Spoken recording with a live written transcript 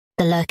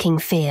The Lurking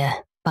Fear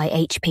by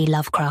H.P.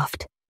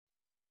 Lovecraft.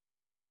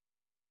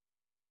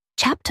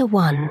 Chapter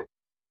 1.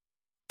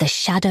 The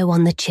Shadow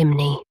on the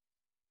Chimney.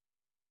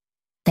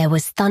 There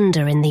was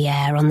thunder in the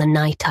air on the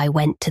night I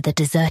went to the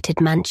deserted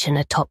mansion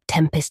atop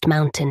Tempest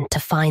Mountain to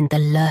find the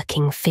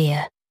lurking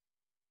fear.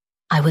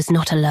 I was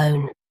not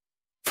alone,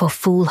 for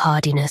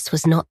foolhardiness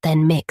was not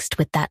then mixed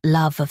with that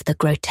love of the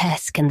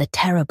grotesque and the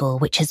terrible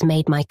which has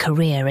made my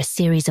career a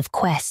series of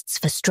quests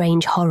for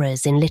strange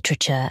horrors in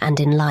literature and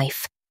in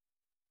life.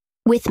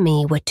 With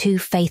me were two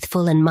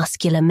faithful and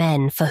muscular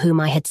men for whom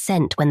I had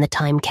sent when the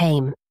time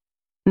came,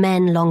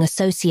 men long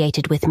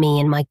associated with me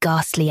in my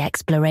ghastly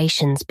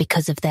explorations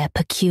because of their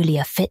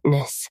peculiar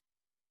fitness.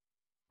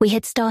 We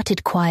had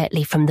started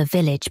quietly from the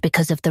village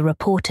because of the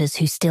reporters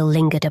who still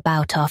lingered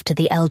about after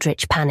the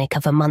eldritch panic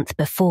of a month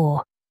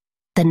before,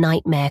 the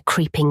nightmare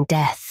creeping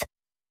death.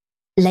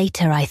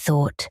 Later, I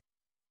thought,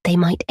 they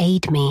might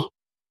aid me,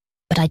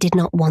 but I did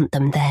not want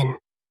them then.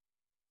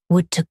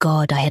 Would to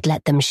God I had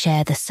let them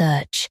share the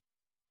search,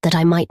 that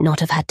I might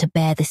not have had to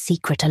bear the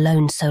secret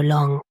alone so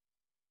long.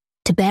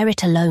 To bear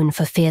it alone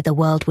for fear the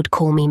world would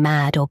call me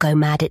mad or go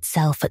mad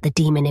itself at the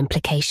demon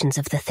implications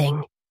of the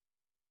thing.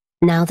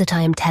 Now that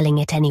I am telling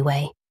it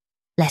anyway,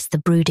 lest the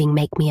brooding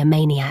make me a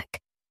maniac,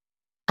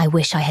 I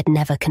wish I had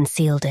never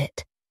concealed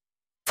it.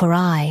 For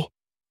I,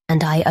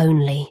 and I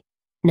only,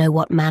 know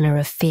what manner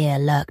of fear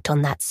lurked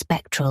on that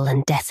spectral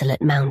and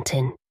desolate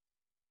mountain.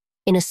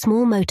 In a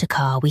small motor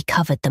car we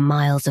covered the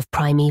miles of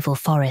primeval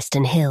forest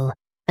and hill,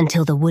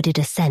 until the wooded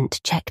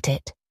ascent checked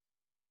it.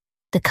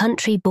 The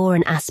country bore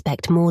an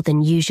aspect more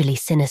than usually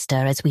sinister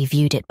as we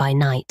viewed it by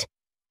night,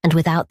 and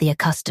without the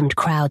accustomed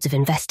crowds of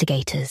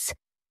investigators,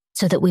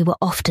 so that we were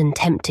often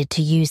tempted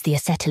to use the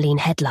acetylene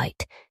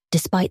headlight,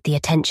 despite the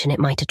attention it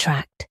might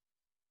attract.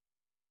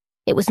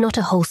 It was not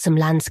a wholesome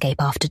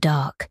landscape after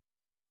dark,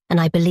 and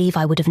I believe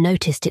I would have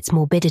noticed its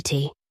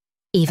morbidity,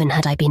 even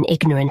had I been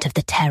ignorant of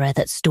the terror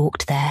that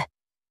stalked there.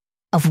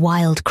 Of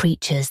wild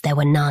creatures there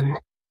were none.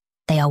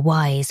 They are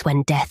wise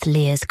when death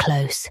leers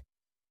close.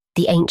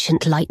 The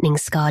ancient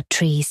lightning-scarred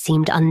trees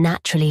seemed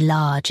unnaturally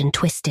large and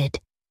twisted,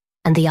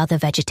 and the other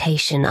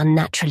vegetation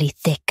unnaturally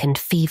thick and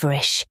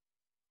feverish,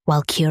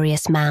 while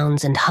curious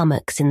mounds and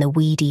hummocks in the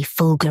weedy,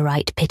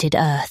 fulgurite-pitted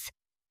earth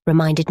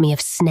reminded me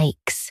of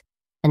snakes,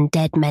 and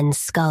dead men's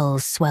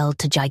skulls swelled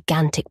to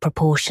gigantic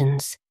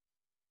proportions.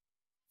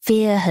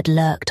 Fear had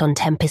lurked on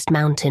Tempest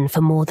Mountain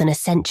for more than a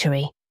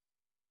century.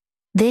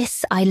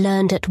 This I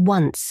learned at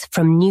once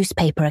from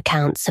newspaper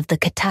accounts of the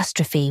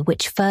catastrophe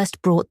which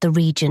first brought the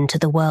region to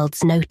the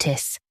world's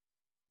notice.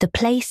 The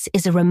place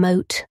is a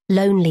remote,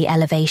 lonely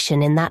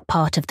elevation in that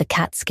part of the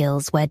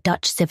Catskills where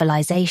Dutch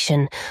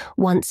civilization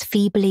once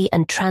feebly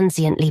and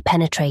transiently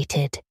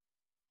penetrated,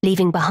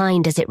 leaving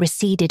behind as it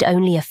receded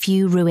only a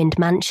few ruined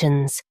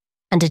mansions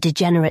and a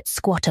degenerate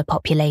squatter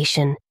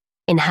population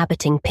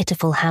inhabiting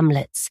pitiful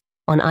hamlets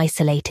on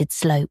isolated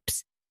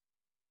slopes.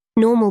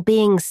 Normal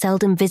beings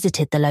seldom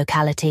visited the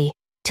locality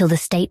till the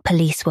state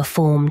police were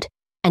formed,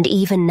 and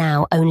even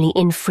now only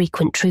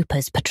infrequent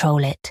troopers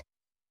patrol it.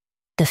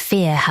 The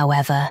fear,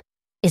 however,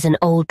 is an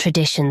old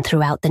tradition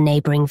throughout the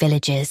neighbouring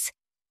villages,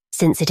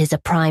 since it is a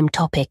prime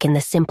topic in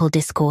the simple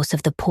discourse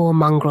of the poor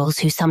mongrels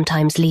who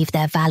sometimes leave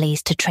their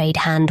valleys to trade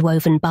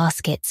hand-woven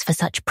baskets for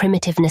such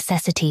primitive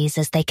necessities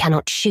as they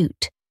cannot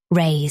shoot,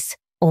 raise,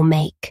 or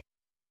make.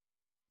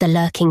 The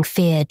lurking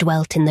fear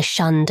dwelt in the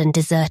shunned and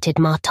deserted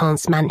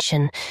Martin's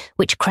mansion,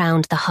 which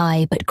crowned the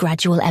high but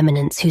gradual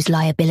eminence whose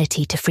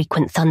liability to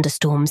frequent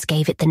thunderstorms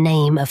gave it the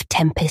name of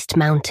Tempest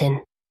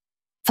Mountain.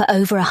 For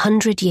over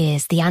 100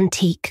 years, the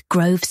antique,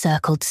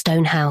 grove-circled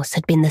stone house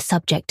had been the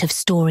subject of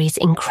stories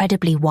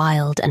incredibly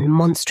wild and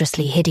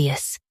monstrously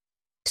hideous,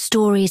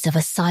 stories of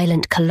a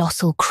silent,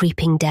 colossal,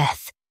 creeping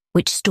death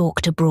which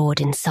stalked abroad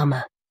in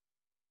summer.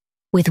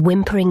 With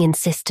whimpering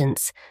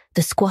insistence,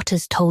 the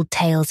squatters told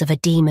tales of a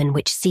demon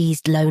which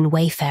seized lone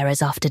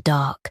wayfarers after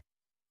dark,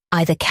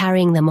 either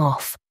carrying them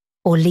off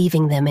or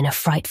leaving them in a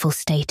frightful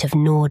state of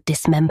gnawed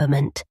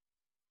dismemberment,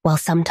 while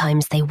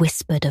sometimes they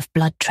whispered of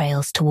blood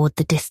trails toward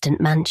the distant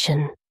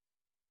mansion.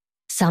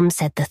 Some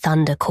said the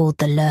thunder called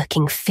the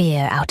lurking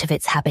fear out of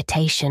its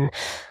habitation,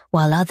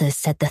 while others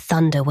said the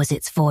thunder was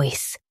its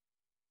voice.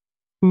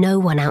 No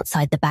one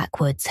outside the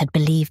backwoods had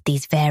believed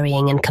these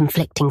varying and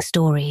conflicting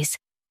stories,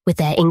 with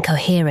their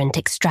incoherent,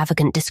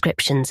 extravagant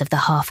descriptions of the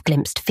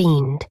half-glimpsed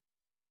fiend.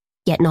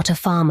 Yet not a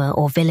farmer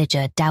or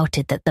villager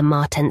doubted that the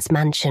Martens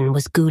mansion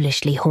was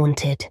ghoulishly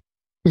haunted.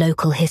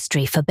 Local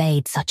history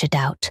forbade such a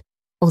doubt,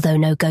 although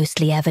no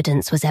ghostly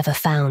evidence was ever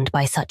found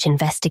by such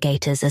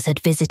investigators as had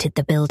visited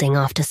the building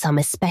after some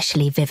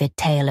especially vivid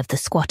tale of the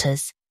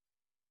squatters.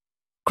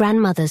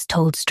 Grandmothers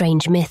told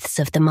strange myths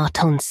of the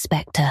Martens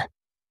spectre,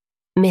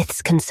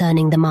 myths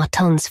concerning the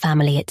Martens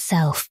family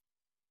itself,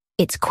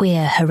 its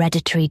queer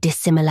hereditary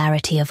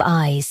dissimilarity of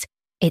eyes,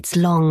 its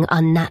long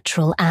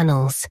unnatural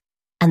annals,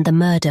 and the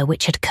murder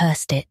which had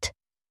cursed it.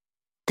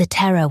 The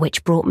terror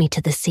which brought me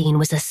to the scene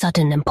was a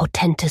sudden and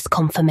portentous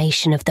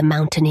confirmation of the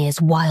mountaineer's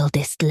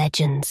wildest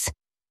legends.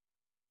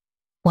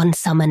 One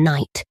summer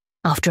night,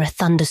 After a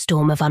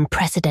thunderstorm of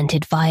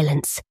unprecedented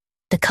violence,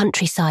 the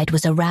countryside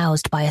was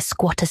aroused by a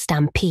squatter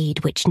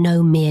stampede which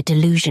no mere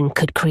delusion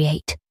could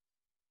create.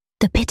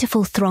 The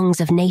pitiful throngs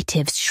of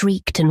natives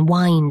shrieked and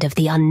whined of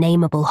the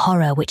unnameable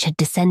horror which had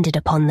descended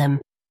upon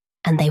them,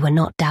 and they were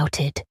not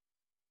doubted.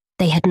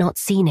 They had not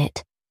seen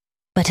it,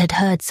 but had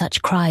heard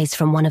such cries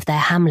from one of their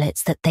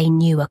hamlets that they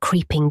knew a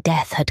creeping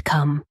death had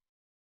come.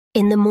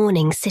 In the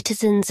morning,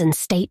 citizens and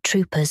state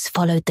troopers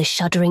followed the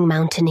shuddering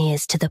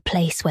mountaineers to the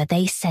place where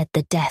they said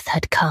the death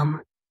had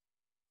come.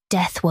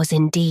 Death was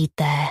indeed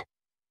there.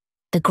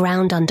 The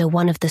ground under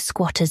one of the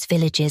squatters'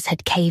 villages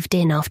had caved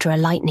in after a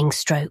lightning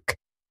stroke,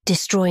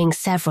 destroying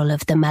several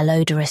of the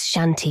malodorous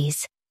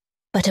shanties.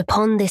 But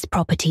upon this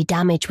property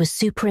damage was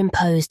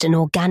superimposed an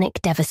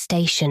organic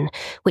devastation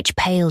which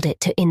paled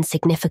it to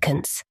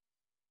insignificance.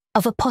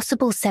 Of a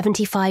possible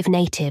 75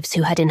 natives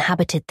who had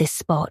inhabited this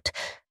spot,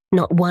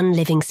 not one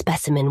living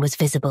specimen was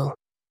visible.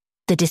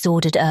 The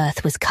disordered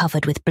earth was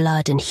covered with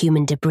blood and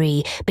human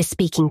debris,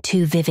 bespeaking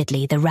too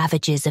vividly the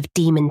ravages of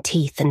demon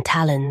teeth and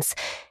talons,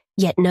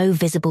 yet no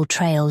visible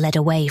trail led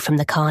away from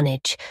the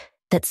carnage.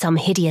 That some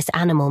hideous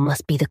animal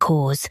must be the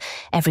cause,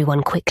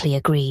 everyone quickly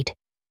agreed.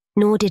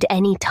 Nor did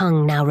any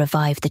tongue now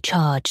revive the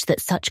charge that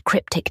such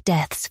cryptic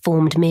deaths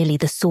formed merely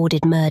the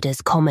sordid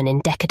murders common in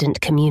decadent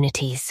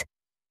communities.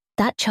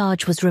 That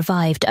charge was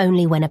revived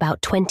only when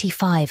about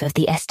 25 of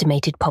the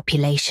estimated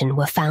population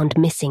were found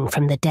missing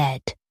from the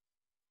dead.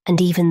 And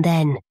even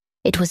then,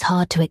 it was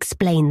hard to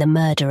explain the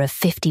murder of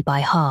 50 by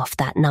half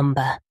that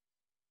number.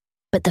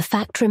 But the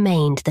fact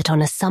remained that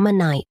on a summer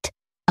night,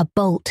 a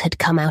bolt had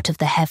come out of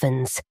the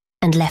heavens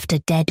and left a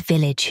dead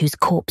village whose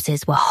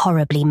corpses were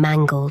horribly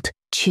mangled,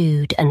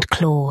 chewed and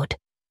clawed.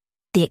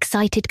 The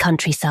excited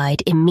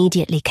countryside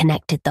immediately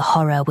connected the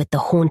horror with the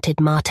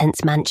haunted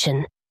Martens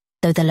mansion,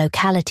 though the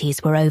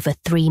localities were over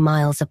 3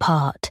 miles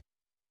apart.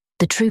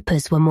 The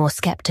troopers were more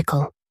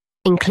skeptical,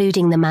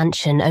 including the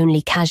mansion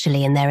only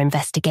casually in their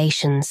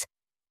investigations,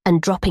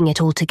 and dropping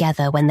it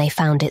altogether when they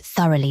found it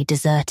thoroughly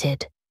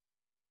deserted.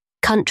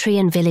 Country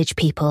and village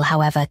people,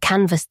 however,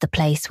 canvassed the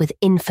place with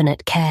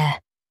infinite care,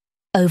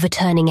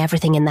 overturning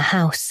everything in the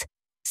house,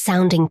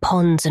 sounding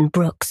ponds and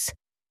brooks,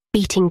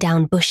 beating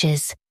down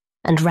bushes,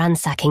 and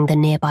ransacking the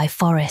nearby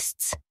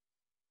forests.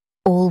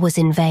 All was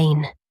in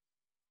vain.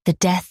 The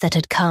death that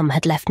had come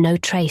had left no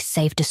trace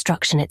save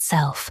destruction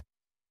itself.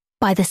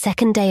 By the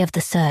second day of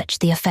the search,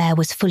 the affair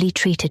was fully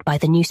treated by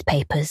the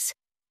newspapers,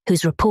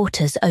 whose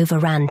reporters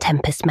overran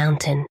Tempest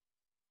Mountain.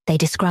 They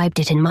described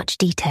it in much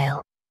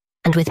detail,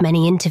 and with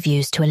many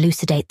interviews to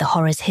elucidate the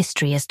horror's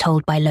history as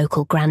told by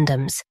local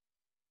grandams.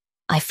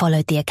 I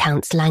followed the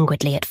accounts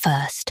languidly at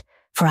first,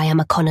 for I am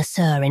a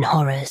connoisseur in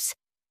horrors,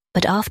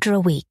 but after a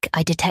week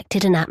I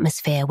detected an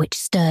atmosphere which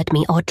stirred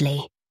me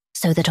oddly,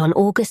 so that on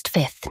August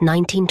 5th,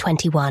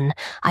 1921,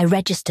 I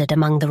registered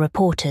among the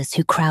reporters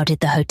who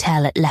crowded the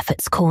hotel at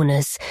Lefferts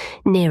Corners,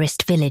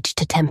 nearest village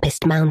to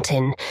Tempest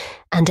Mountain,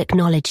 and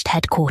acknowledged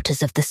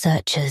headquarters of the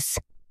searchers.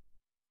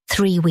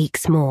 3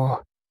 weeks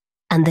more,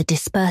 and the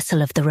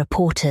dispersal of the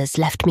reporters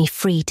left me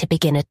free to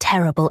begin a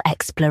terrible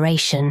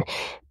exploration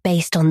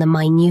based on the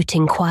minute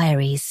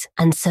inquiries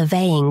and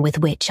surveying with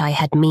which I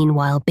had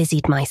meanwhile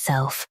busied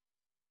myself.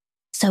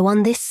 So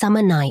on this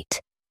summer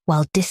night,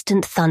 while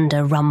distant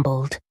thunder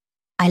rumbled,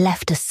 I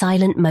left a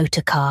silent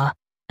motor car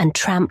and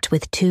tramped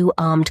with 2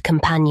 armed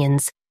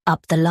companions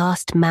up the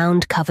last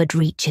mound-covered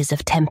reaches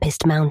of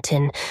Tempest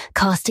Mountain,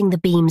 casting the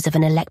beams of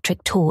an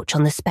electric torch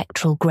on the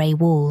spectral grey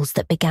walls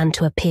that began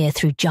to appear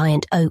through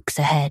giant oaks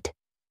ahead.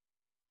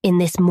 In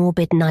this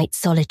morbid night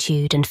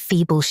solitude and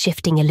feeble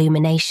shifting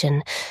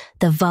illumination,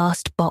 the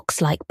vast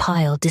box-like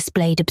pile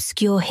displayed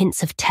obscure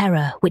hints of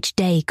terror which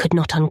day could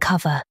not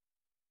uncover.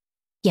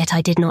 Yet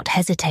I did not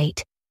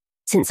hesitate,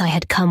 since I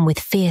had come with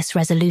fierce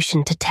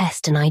resolution to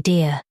test an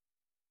idea.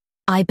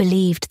 I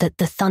believed that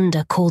the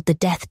thunder called the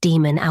death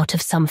demon out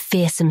of some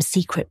fearsome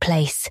secret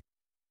place,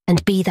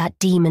 and be that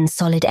demon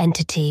solid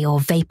entity or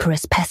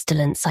vaporous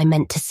pestilence, I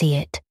meant to see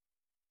it.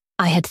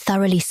 I had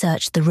thoroughly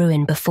searched the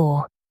ruin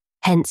before,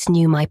 hence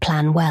knew my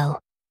plan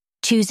well,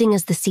 choosing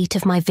as the seat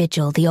of my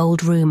vigil the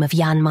old room of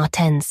Jan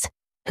Martens,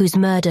 whose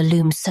murder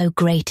looms so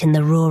great in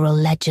the rural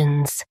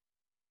legends.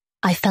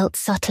 I felt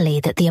subtly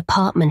that the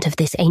apartment of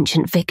this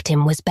ancient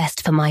victim was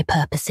best for my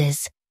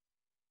purposes.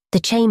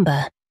 The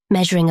chamber,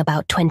 measuring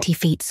about 20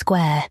 feet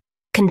square,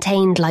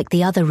 contained, like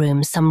the other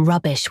rooms, some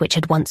rubbish which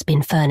had once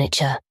been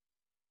furniture.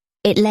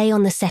 It lay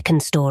on the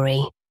 2nd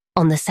story,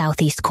 on the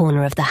southeast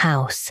corner of the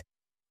house,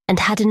 and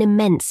had an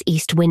immense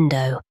east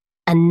window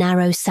and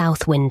narrow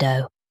south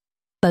window,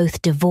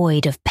 both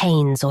devoid of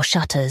panes or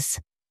shutters.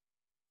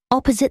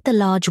 Opposite the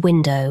large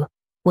window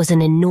was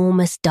an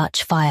enormous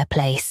Dutch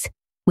fireplace,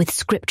 with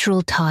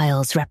scriptural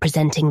tiles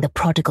representing the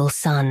prodigal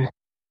son,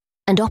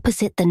 and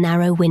opposite the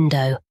narrow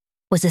window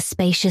was a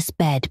spacious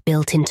bed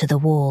built into the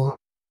wall.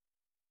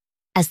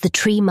 As the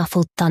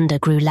tree-muffled thunder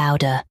grew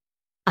louder,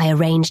 I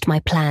arranged my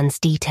plan's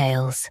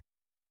details.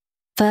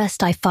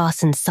 First, I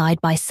fastened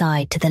side by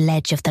side to the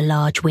ledge of the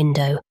large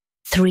window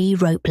 3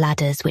 rope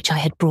ladders which I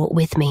had brought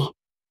with me.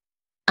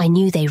 I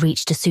knew they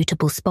reached a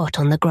suitable spot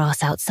on the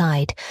grass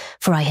outside,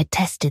 for I had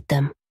tested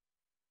them.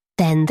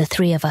 Then the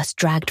three of us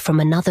dragged from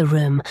another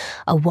room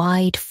a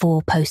wide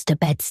four-poster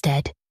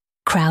bedstead,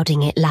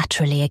 crowding it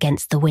laterally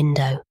against the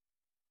window.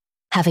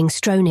 Having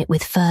strewn it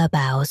with fir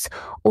boughs,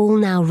 all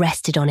now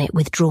rested on it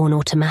with drawn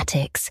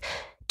automatics,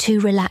 two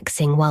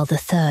relaxing while the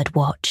third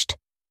watched.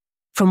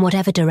 From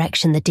whatever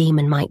direction the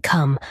demon might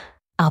come,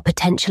 our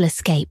potential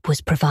escape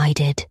was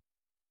provided.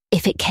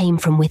 If it came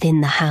from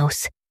within the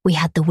house, we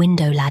had the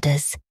window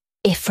ladders.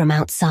 If from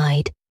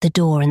outside, the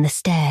door and the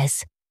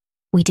stairs.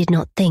 We did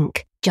not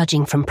think,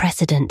 judging from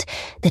precedent,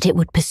 that it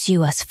would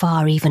pursue us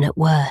far even at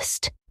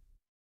worst.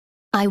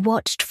 I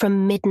watched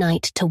from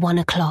midnight to 1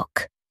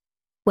 o'clock,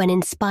 when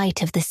in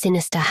spite of the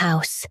sinister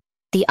house,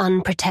 the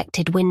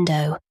unprotected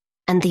window,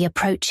 and the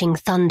approaching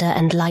thunder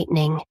and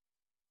lightning,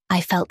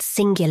 I felt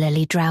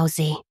singularly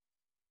drowsy.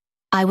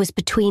 I was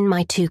between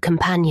my two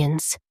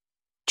companions,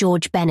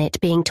 George Bennet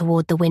being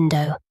toward the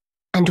window,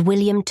 and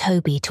William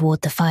Toby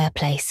toward the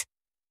fireplace.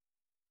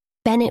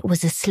 Bennet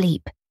was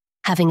asleep,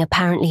 having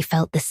apparently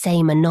felt the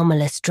same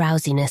anomalous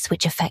drowsiness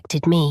which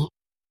affected me,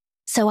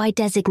 so I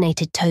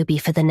designated Toby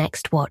for the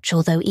next watch,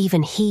 although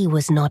even he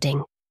was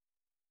nodding.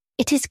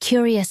 It is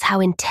curious how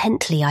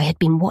intently I had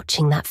been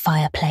watching that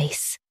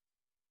fireplace.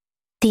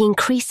 The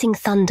increasing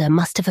thunder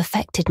must have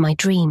affected my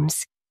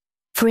dreams,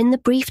 for in the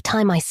brief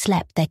time I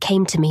slept there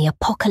came to me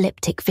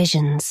apocalyptic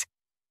visions.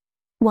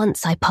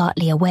 Once I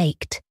partly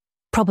awaked,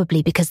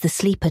 probably because the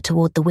sleeper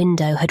toward the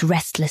window had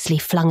restlessly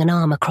flung an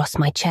arm across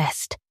my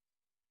chest.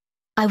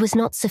 I was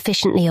not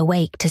sufficiently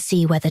awake to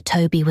see whether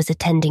Toby was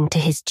attending to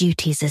his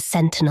duties as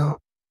sentinel,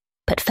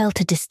 but felt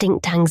a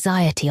distinct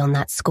anxiety on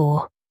that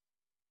score.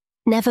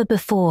 Never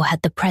before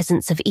had the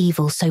presence of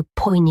evil so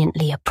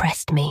poignantly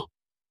oppressed me.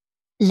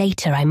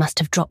 Later I must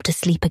have dropped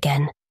asleep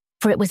again,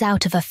 for it was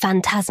out of a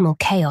phantasmal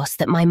chaos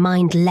that my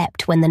mind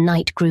leapt when the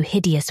night grew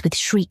hideous with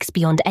shrieks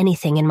beyond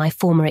anything in my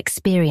former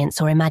experience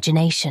or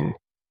imagination.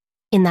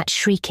 In that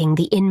shrieking,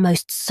 the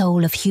inmost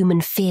soul of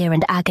human fear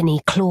and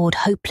agony clawed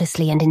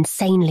hopelessly and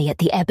insanely at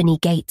the ebony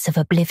gates of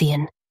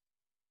oblivion.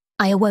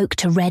 I awoke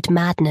to red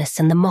madness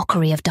and the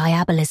mockery of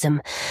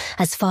diabolism,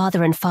 as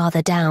farther and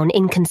farther down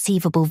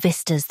inconceivable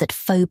vistas that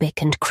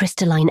phobic and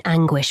crystalline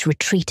anguish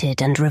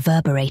retreated and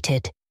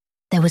reverberated.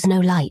 There was no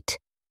light,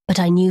 but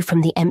I knew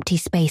from the empty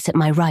space at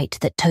my right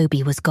that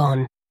Toby was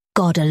gone.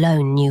 God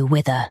alone knew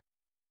whither.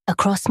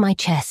 Across my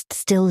chest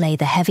still lay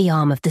the heavy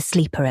arm of the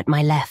sleeper at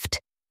my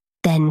left.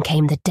 Then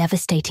came the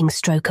devastating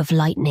stroke of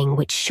lightning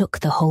which shook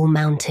the whole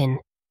mountain,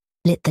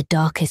 lit the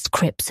darkest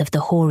crypts of the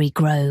hoary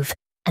grove,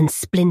 and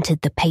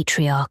splintered the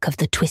patriarch of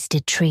the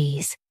twisted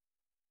trees.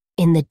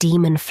 In the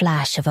demon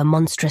flash of a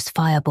monstrous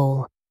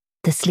fireball,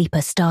 the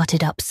sleeper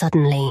started up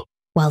suddenly,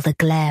 while the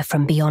glare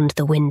from beyond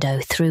the window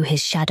threw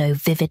his shadow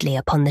vividly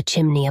upon the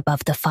chimney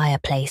above the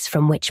fireplace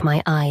from which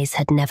my eyes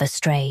had never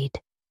strayed.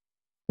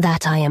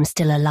 That I am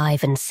still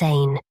alive and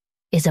sane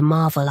is a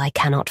marvel I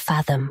cannot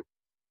fathom.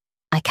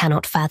 I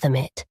cannot fathom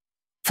it,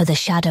 for the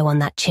shadow on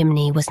that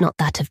chimney was not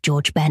that of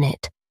George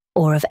Bennet,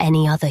 or of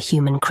any other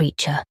human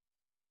creature,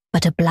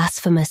 but a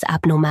blasphemous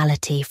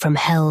abnormality from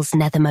hell's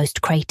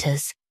nethermost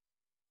craters,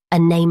 a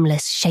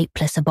nameless,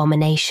 shapeless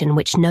abomination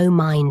which no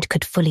mind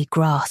could fully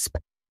grasp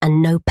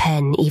and no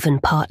pen even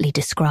partly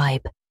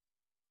describe.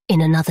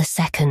 In another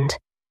second,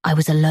 I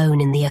was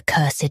alone in the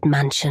accursed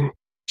mansion,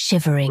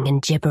 shivering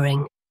and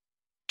gibbering.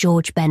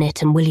 George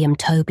Bennet and William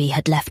Toby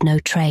had left no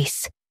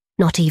trace,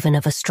 not even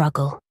of a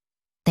struggle.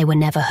 They were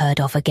never heard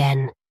of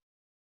again.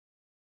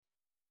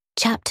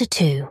 Chapter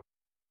 2.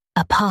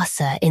 A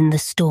Passer in the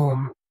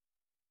Storm.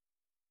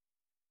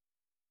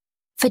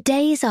 For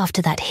days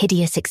after that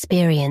hideous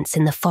experience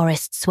in the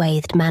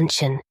forest-swathed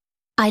mansion,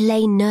 I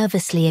lay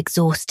nervously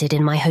exhausted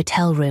in my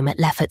hotel room at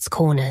Lefferts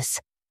Corners.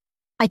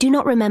 I do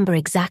not remember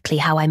exactly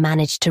how I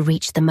managed to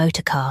reach the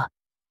motorcar,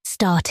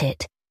 start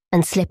it,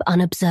 and slip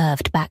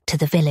unobserved back to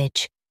the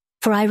village,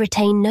 for I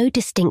retain no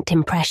distinct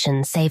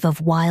impression save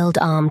of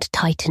wild-armed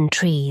Titan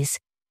trees,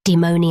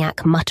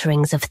 demoniac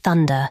mutterings of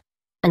thunder,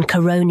 and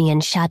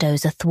Coronian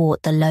shadows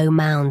athwart the low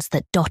mounds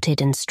that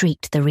dotted and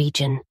streaked the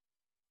region.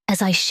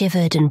 As I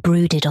shivered and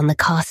brooded on the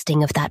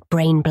casting of that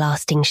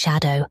brain-blasting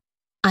shadow,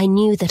 I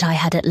knew that I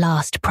had at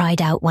last pried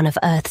out one of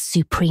Earth's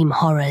supreme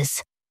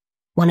horrors,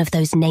 one of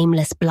those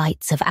nameless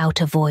blights of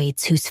outer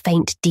voids whose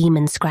faint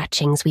demon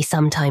scratchings we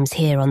sometimes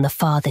hear on the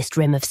farthest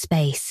rim of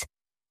space,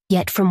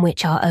 yet from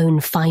which our own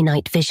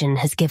finite vision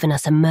has given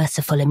us a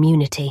merciful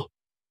immunity.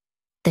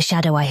 The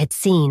shadow I had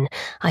seen,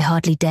 I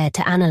hardly dared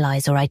to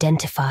analyze or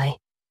identify.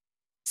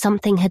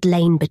 Something had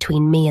lain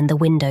between me and the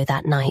window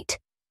that night,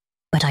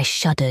 but I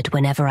shuddered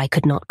whenever I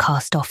could not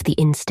cast off the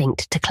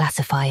instinct to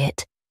classify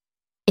it.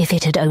 If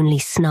it had only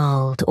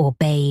snarled or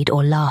bayed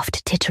or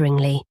laughed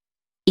titteringly,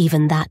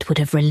 even that would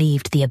have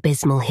relieved the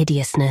abysmal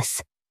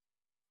hideousness.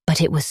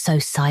 But it was so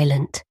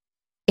silent.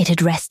 It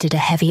had rested a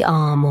heavy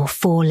arm or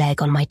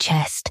foreleg on my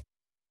chest.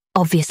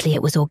 Obviously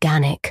it was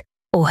organic,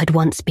 or had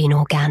once been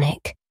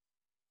organic.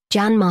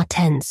 Jan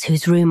Martens,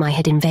 whose room I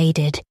had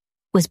invaded,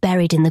 was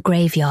buried in the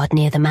graveyard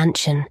near the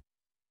mansion.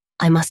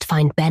 I must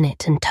find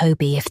Bennett and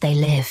Toby if they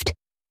lived.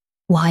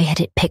 Why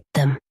had it picked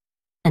them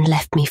and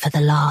left me for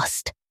the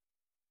last?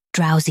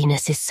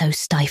 Drowsiness is so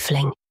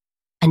stifling,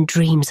 and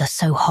dreams are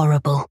so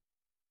horrible.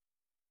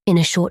 In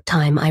a short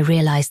time, I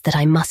realized that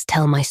I must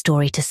tell my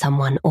story to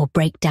someone or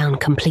break down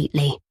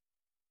completely.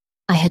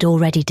 I had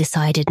already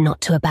decided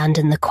not to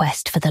abandon the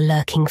quest for the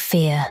lurking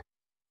fear,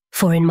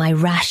 for in my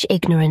rash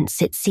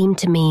ignorance it seemed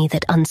to me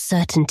that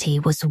uncertainty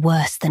was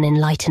worse than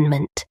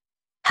enlightenment,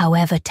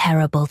 however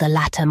terrible the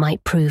latter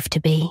might prove to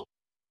be.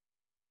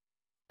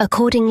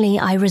 Accordingly,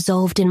 I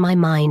resolved in my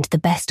mind the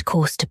best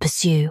course to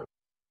pursue,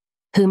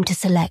 whom to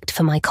select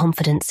for my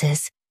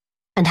confidences,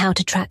 and how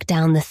to track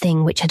down the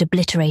thing which had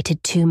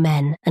obliterated 2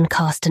 men and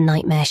cast a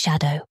nightmare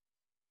shadow.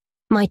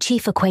 My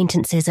chief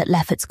acquaintances at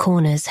Lefferts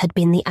Corners had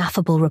been the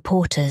affable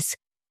reporters,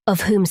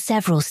 of whom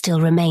several still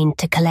remained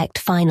to collect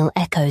final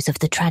echoes of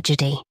the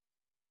tragedy.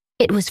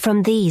 It was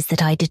from these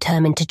that I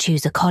determined to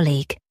choose a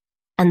colleague,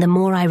 and the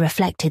more I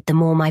reflected, the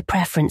more my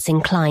preference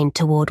inclined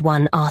toward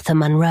one Arthur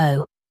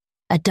Munro,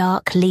 a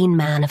dark, lean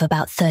man of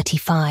about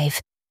 35,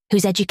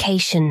 whose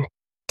education,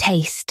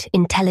 taste,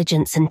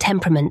 intelligence, and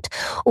temperament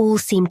all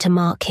seemed to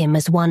mark him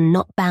as one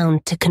not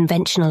bound to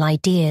conventional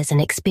ideas and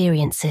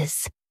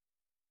experiences.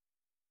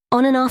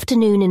 On an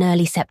afternoon in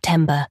early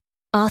September,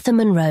 Arthur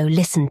Munro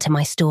listened to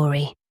my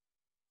story.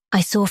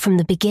 I saw from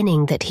the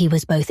beginning that he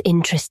was both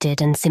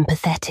interested and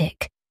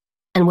sympathetic,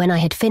 and when I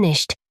had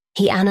finished,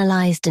 he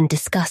analysed and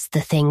discussed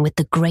the thing with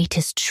the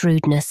greatest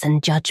shrewdness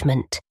and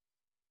judgment.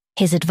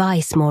 His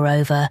advice,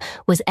 moreover,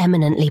 was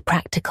eminently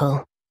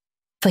practical,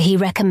 for he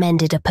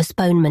recommended a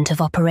postponement of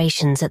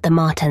operations at the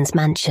Martins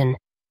mansion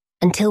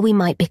until we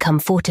might become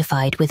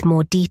fortified with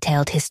more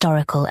detailed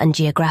historical and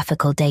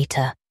geographical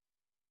data.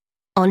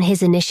 On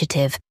his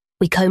initiative,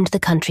 we combed the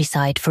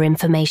countryside for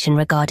information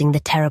regarding the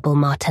terrible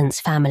Martins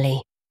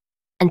family,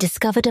 and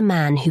discovered a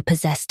man who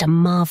possessed a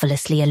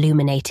marvellously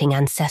illuminating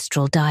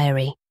ancestral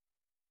diary.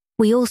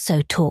 We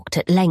also talked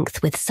at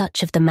length with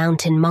such of the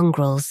mountain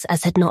mongrels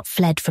as had not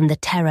fled from the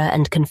terror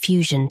and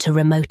confusion to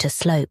remoter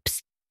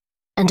slopes,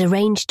 and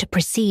arranged to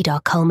proceed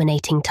our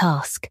culminating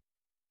task,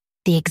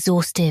 the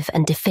exhaustive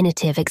and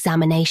definitive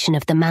examination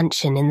of the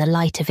mansion in the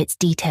light of its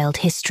detailed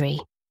history,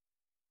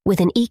 with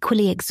an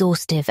equally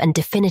exhaustive and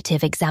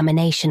definitive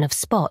examination of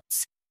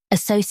spots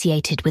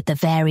associated with the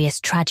various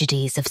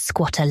tragedies of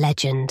squatter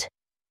legend.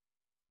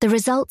 The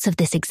results of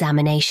this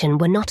examination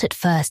were not at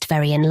first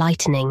very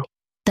enlightening,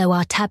 though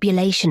our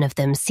tabulation of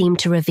them seemed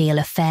to reveal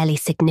a fairly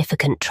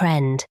significant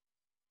trend,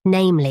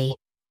 namely,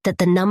 that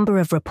the number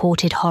of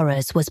reported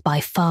horrors was by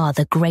far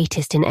the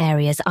greatest in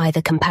areas either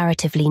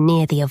comparatively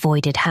near the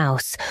avoided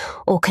house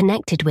or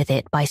connected with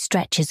it by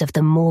stretches of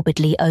the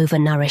morbidly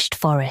overnourished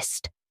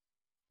forest.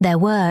 There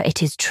were,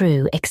 it is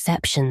true,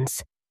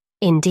 exceptions.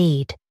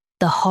 Indeed,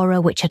 the horror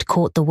which had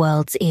caught the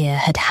world's ear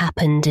had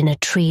happened in a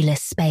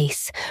treeless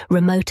space,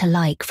 remote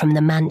alike from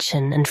the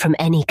mansion and from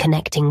any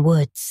connecting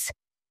woods.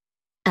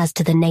 As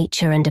to the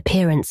nature and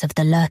appearance of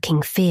the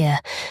lurking fear,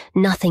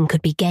 nothing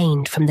could be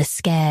gained from the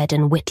scared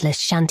and witless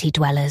shanty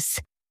dwellers.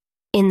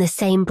 In the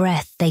same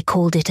breath they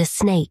called it a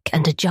snake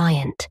and a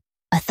giant,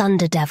 a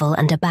thunder devil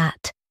and a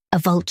bat, a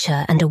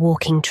vulture and a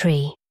walking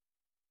tree.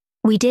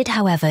 We did,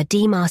 however,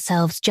 deem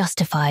ourselves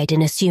justified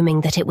in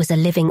assuming that it was a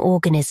living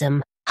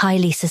organism,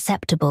 highly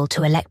susceptible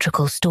to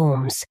electrical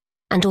storms,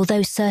 and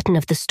although certain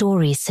of the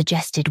stories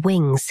suggested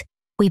wings,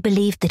 we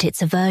believed that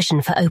its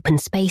aversion for open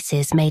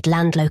spaces made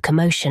land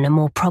locomotion a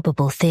more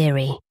probable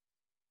theory.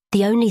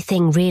 The only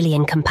thing really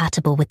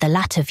incompatible with the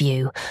latter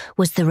view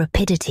was the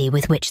rapidity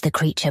with which the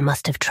creature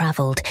must have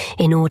travelled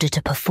in order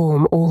to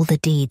perform all the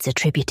deeds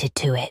attributed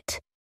to it.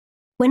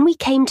 When we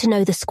came to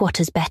know the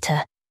squatters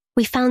better,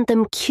 we found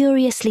them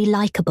curiously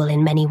likeable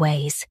in many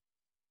ways.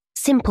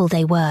 Simple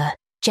they were,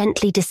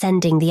 gently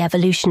descending the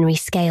evolutionary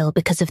scale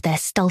because of their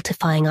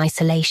stultifying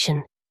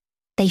isolation.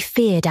 They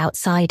feared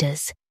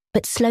outsiders,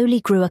 but slowly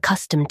grew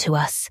accustomed to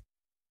us,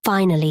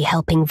 finally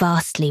helping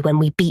vastly when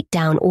we beat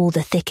down all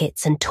the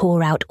thickets and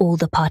tore out all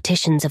the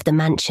partitions of the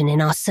mansion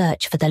in our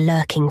search for the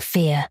lurking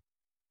fear.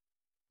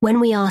 When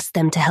we asked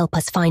them to help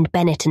us find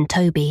Bennett and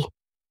Toby,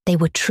 they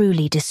were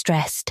truly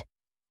distressed,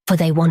 for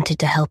they wanted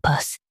to help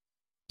us,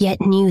 yet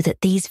knew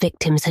that these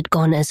victims had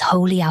gone as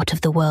wholly out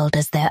of the world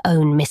as their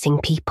own missing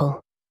people,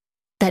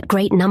 that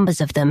great numbers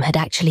of them had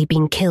actually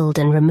been killed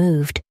and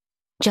removed,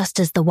 just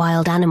as the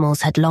wild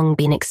animals had long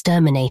been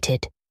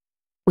exterminated.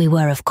 We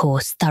were, of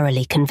course,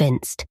 thoroughly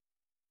convinced,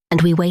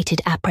 and we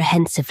waited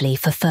apprehensively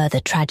for further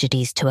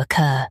tragedies to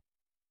occur.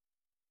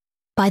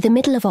 By the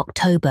middle of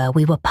October,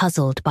 we were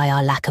puzzled by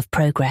our lack of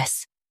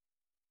progress.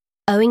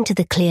 Owing to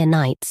the clear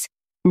nights,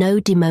 no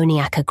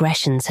demoniac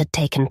aggressions had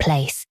taken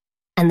place,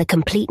 and the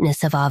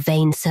completeness of our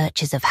vain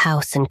searches of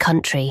house and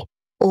country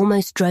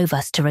almost drove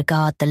us to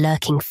regard the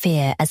lurking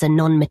fear as a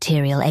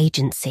non-material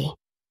agency.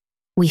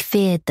 We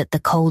feared that the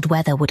cold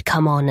weather would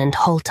come on and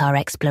halt our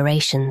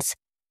explorations,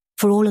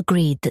 for all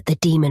agreed that the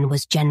demon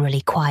was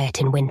generally quiet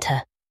in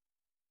winter.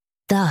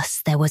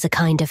 Thus, there was a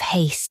kind of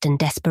haste and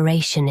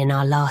desperation in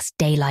our last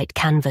daylight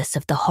canvass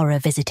of the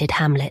horror-visited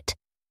hamlet.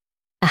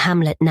 a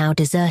hamlet now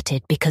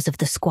deserted because of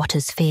the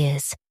squatters'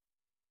 fears.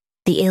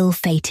 The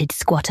ill-fated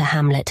squatter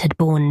hamlet had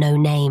borne no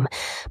name,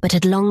 but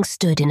had long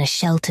stood in a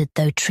sheltered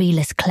though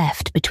treeless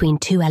cleft between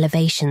two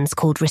elevations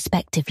called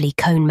respectively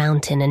Cone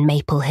Mountain and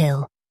Maple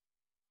Hill.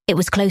 It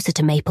was closer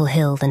to Maple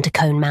Hill than to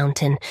Cone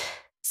Mountain,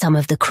 some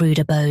of the crude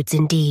abodes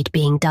indeed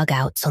being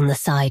dugouts on the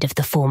side of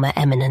the former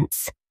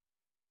eminence.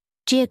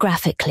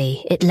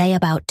 Geographically, it lay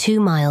about 2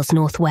 miles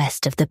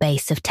northwest of the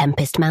base of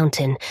Tempest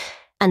Mountain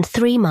and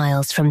 3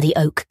 miles from the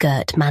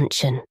oak-girt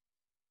mansion.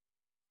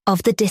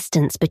 Of the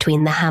distance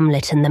between the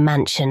hamlet and the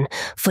mansion,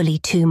 fully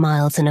 2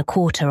 miles and a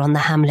quarter on the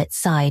hamlet's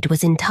side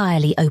was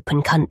entirely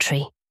open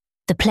country,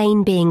 the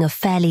plain being of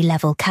fairly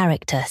level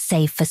character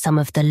save for some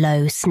of the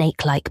low,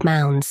 snake-like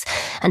mounds,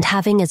 and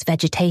having as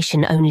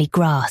vegetation only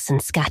grass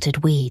and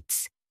scattered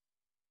weeds.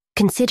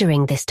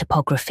 Considering this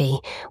topography,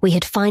 we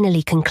had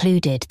finally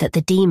concluded that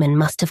the demon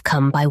must have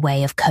come by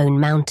way of Cone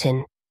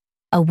Mountain,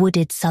 a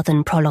wooded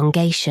southern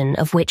prolongation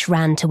of which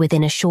ran to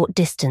within a short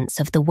distance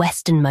of the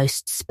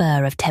westernmost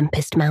spur of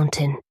Tempest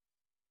Mountain.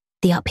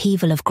 The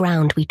upheaval of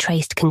ground we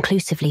traced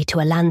conclusively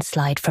to a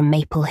landslide from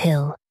Maple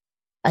Hill,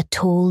 a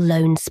tall,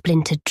 lone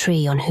splintered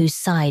tree on whose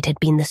side had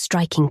been the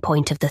striking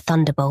point of the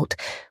thunderbolt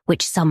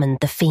which summoned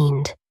the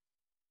fiend.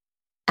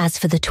 As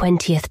for the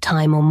 20th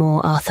time or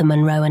more Arthur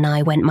Monroe and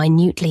I went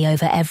minutely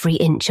over every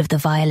inch of the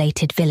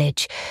violated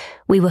village,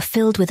 we were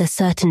filled with a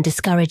certain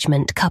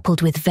discouragement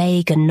coupled with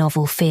vague and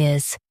novel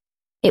fears.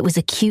 It was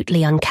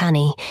acutely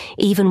uncanny,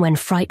 even when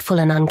frightful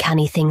and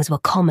uncanny things were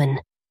common,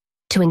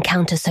 to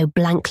encounter so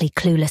blankly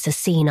clueless a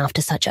scene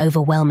after such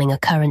overwhelming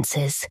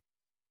occurrences.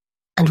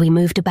 And we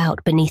moved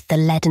about beneath the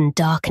leaden,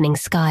 darkening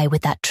sky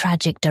with that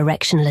tragic,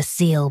 directionless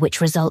zeal which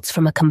results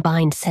from a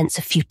combined sense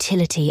of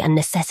futility and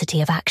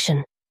necessity of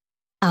action.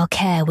 Our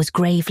care was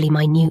gravely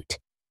minute.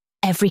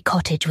 Every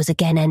cottage was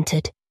again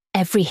entered,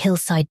 every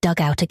hillside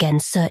dugout again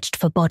searched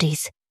for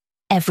bodies,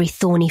 every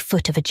thorny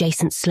foot of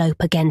adjacent slope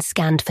again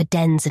scanned for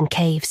dens and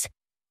caves,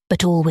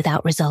 but all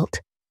without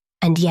result.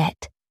 And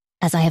yet,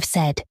 as I have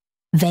said,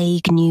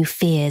 vague new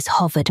fears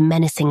hovered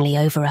menacingly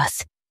over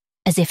us,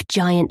 as if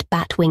giant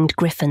bat-winged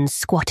griffins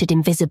squatted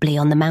invisibly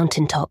on the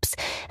mountaintops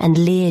and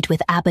leered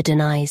with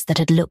Abaddon eyes that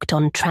had looked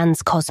on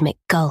transcosmic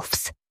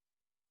gulfs.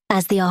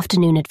 As the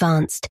afternoon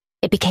advanced,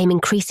 it became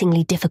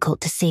increasingly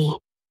difficult to see,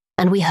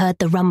 and we heard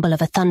the rumble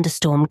of a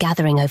thunderstorm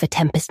gathering over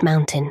Tempest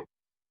Mountain.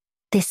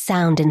 This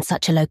sound in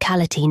such a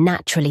locality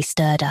naturally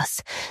stirred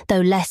us,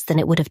 though less than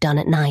it would have done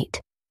at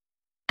night.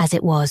 As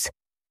it was,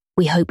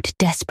 we hoped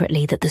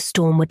desperately that the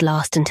storm would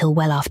last until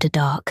well after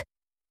dark,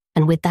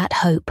 and with that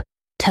hope,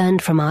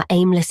 turned from our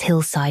aimless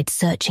hillside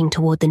searching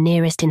toward the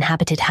nearest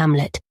inhabited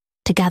hamlet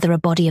to gather a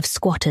body of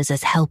squatters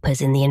as helpers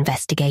in the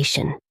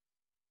investigation.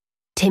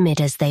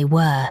 Timid as they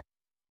were,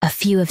 a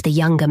few of the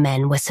younger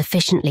men were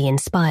sufficiently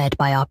inspired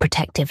by our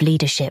protective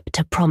leadership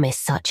to promise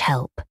such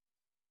help.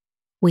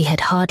 We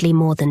had hardly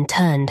more than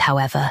turned,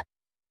 however,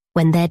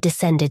 when there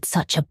descended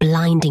such a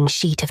blinding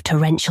sheet of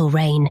torrential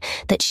rain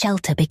that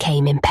shelter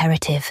became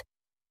imperative.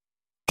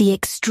 The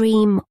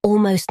extreme,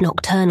 almost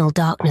nocturnal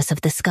darkness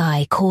of the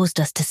sky caused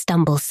us to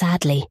stumble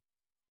sadly,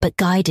 but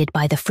guided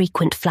by the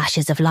frequent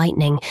flashes of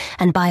lightning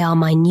and by our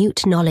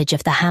minute knowledge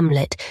of the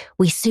hamlet,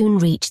 we soon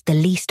reached the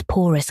least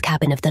porous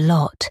cabin of the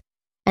lot,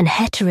 an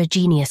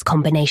heterogeneous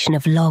combination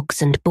of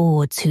logs and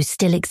boards whose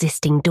still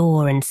existing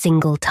door and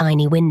single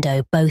tiny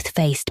window both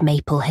faced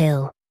Maple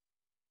Hill.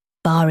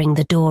 Barring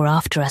the door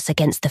after us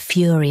against the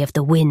fury of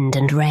the wind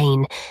and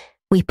rain,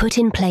 we put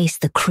in place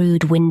the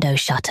crude window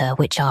shutter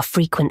which our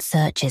frequent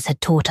searches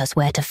had taught us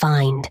where to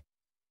find.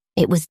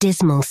 It was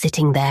dismal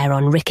sitting there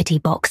on rickety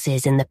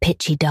boxes in the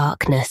pitchy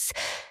darkness,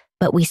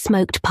 but we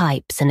smoked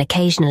pipes and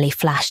occasionally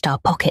flashed our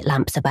pocket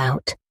lamps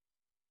about.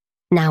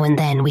 Now and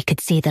then we could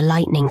see the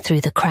lightning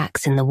through the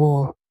cracks in the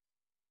wall.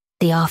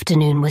 The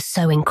afternoon was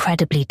so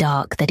incredibly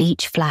dark that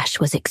each flash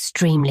was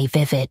extremely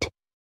vivid.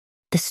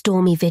 The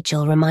stormy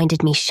vigil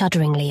reminded me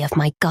shudderingly of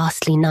my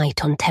ghastly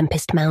night on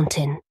Tempest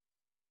Mountain.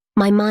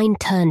 My mind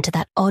turned to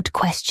that odd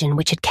question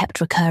which had kept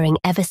recurring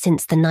ever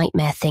since the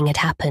nightmare thing had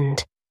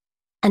happened.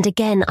 And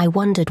again I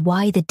wondered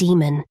why the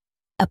demon,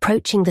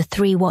 approaching the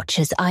 3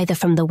 watchers either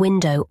from the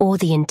window or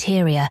the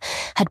interior,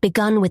 had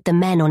begun with the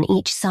men on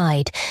each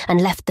side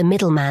and left the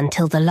middleman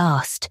till the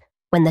last,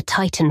 when the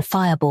Titan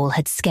fireball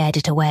had scared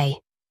it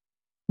away.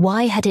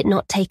 Why had it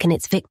not taken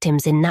its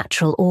victims in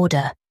natural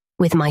order,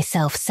 with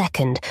myself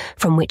second,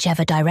 from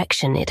whichever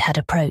direction it had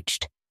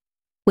approached?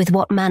 With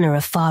what manner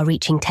of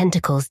far-reaching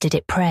tentacles did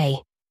it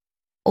prey?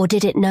 Or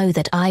did it know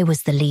that I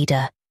was the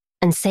leader,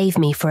 and save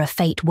me for a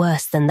fate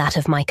worse than that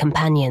of my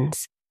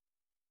companions?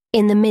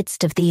 In the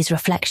midst of these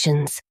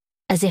reflections,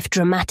 as if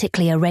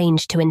dramatically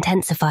arranged to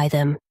intensify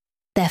them,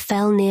 there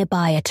fell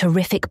nearby a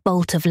terrific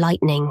bolt of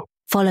lightning,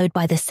 followed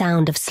by the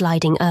sound of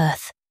sliding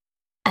earth.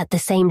 At the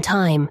same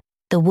time,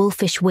 the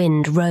wolfish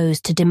wind rose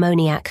to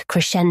demoniac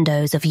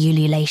crescendos of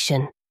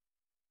ululation.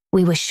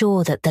 We were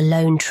sure that the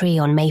lone tree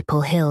on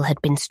Maple Hill had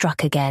been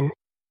struck again,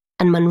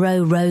 and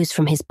Monroe rose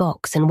from his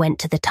box and went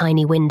to the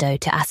tiny window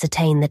to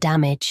ascertain the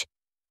damage.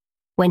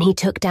 When he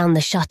took down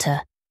the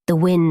shutter, The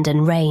wind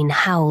and rain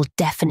howled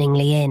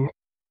deafeningly in,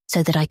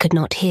 so that I could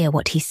not hear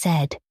what he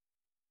said.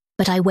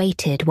 But I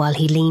waited while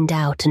he leaned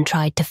out and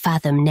tried to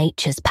fathom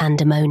nature's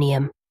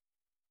pandemonium.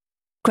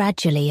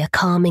 Gradually, a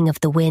calming of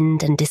the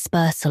wind and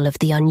dispersal of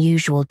the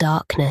unusual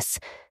darkness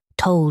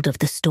told of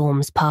the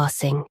storm's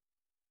passing.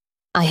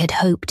 I had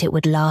hoped it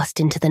would last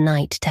into the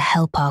night to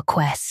help our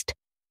quest,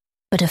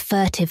 but a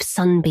furtive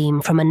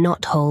sunbeam from a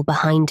knothole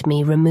behind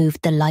me removed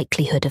the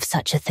likelihood of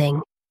such a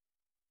thing.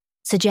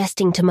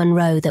 Suggesting to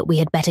Monroe that we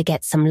had better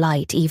get some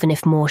light even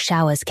if more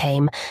showers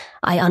came,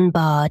 I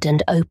unbarred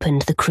and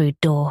opened the crude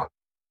door.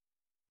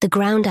 The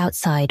ground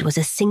outside was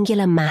a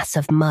singular mass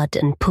of mud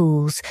and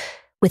pools,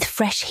 with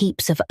fresh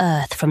heaps of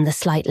earth from the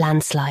slight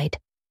landslide.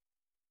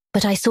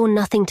 But I saw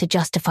nothing to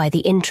justify the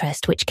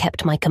interest which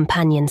kept my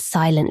companion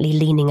silently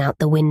leaning out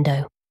the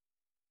window.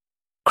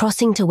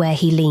 Crossing to where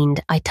he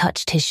leaned, I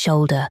touched his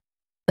shoulder,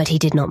 but he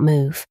did not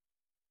move.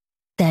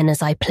 Then,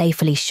 as I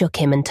playfully shook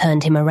him and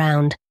turned him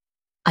around,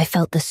 I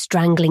felt the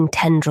strangling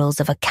tendrils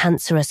of a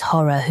cancerous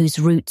horror whose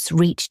roots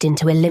reached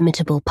into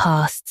illimitable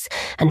pasts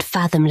and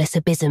fathomless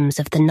abysms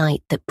of the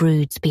night that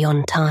broods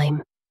beyond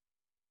time.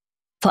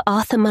 For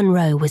Arthur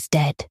Monroe was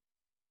dead,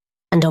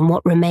 and on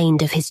what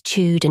remained of his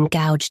chewed and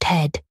gouged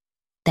head,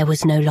 there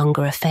was no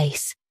longer a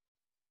face.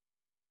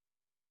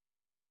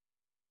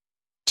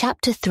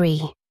 Chapter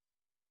 3.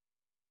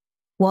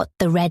 What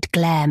the red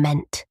glare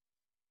meant.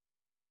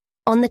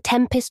 On the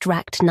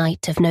tempest-racked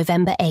night of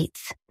November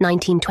 8th,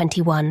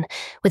 1921,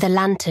 with a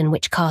lantern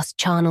which cast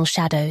charnel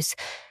shadows,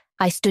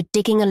 I stood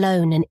digging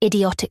alone and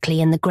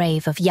idiotically in the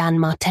grave of Jan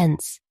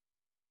Martens.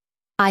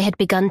 I had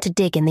begun to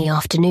dig in the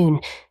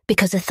afternoon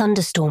because a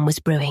thunderstorm was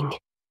brewing,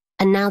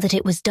 and now that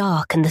it was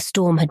dark and the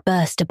storm had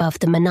burst above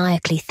the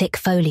maniacally thick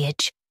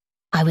foliage,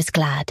 I was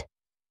glad.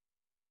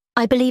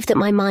 I believe that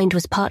my mind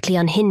was partly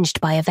unhinged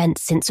by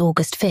events since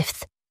August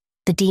 5th,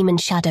 the demon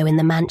shadow in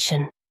the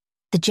mansion,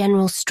 the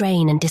general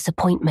strain and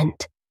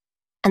disappointment,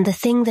 and the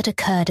thing that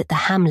occurred at the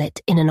hamlet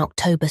in an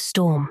October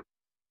storm.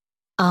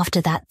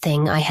 After that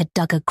thing, I had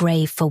dug a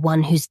grave for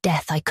one whose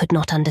death I could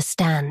not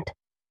understand.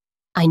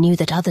 I knew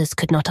that others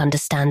could not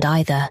understand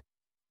either,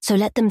 so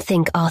let them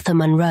think Arthur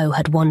Monroe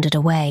had wandered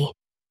away.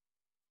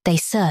 They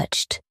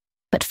searched,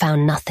 but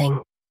found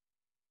nothing.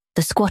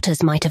 The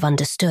squatters might have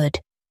understood,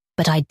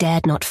 but I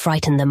dared not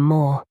frighten them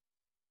more.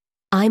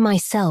 I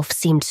myself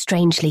seemed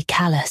strangely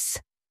callous.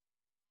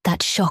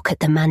 That shock at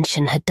the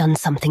mansion had done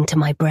something to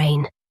my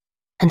brain,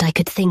 and I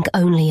could think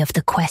only of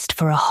the quest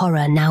for a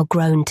horror now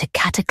grown to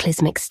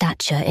cataclysmic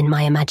stature in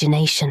my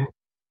imagination.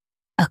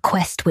 A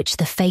quest which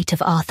the fate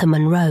of Arthur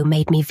Monroe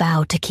made me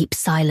vow to keep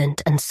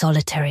silent and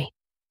solitary.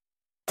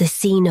 The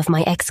scene of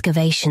my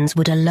excavations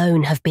would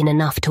alone have been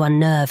enough to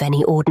unnerve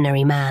any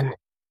ordinary man.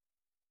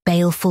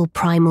 Baleful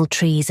primal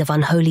trees of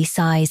unholy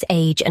size,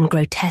 age, and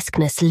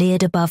grotesqueness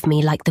leered above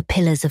me like the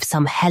pillars of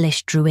some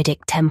hellish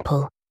druidic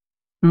temple,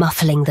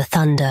 muffling the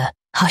thunder,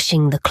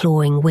 hushing the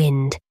clawing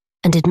wind,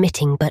 and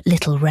admitting but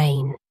little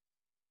rain.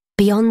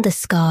 Beyond the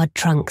scarred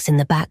trunks in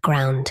the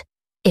background,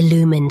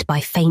 illumined by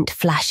faint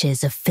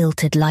flashes of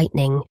filtered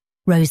lightning,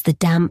 rose the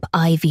damp,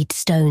 ivied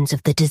stones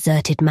of the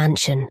deserted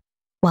mansion,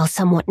 while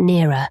somewhat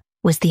nearer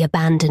was the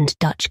abandoned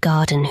Dutch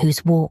garden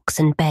whose walks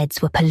and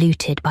beds were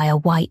polluted by a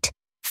white,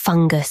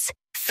 fungus,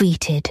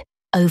 fetid,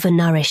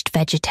 overnourished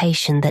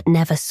vegetation that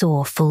never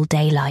saw full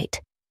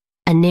daylight.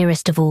 And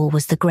nearest of all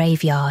was the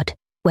graveyard,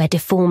 where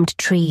deformed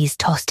trees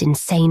tossed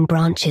insane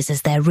branches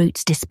as their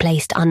roots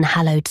displaced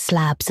unhallowed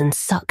slabs and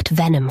sucked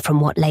venom from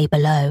what lay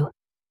below.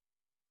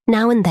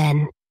 Now and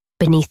then,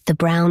 beneath the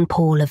brown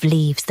pall of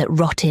leaves that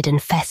rotted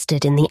and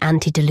festered in the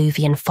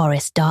antediluvian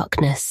forest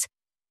darkness,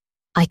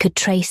 I could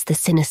trace the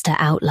sinister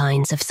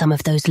outlines of some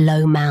of those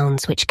low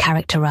mounds which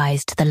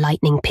characterized the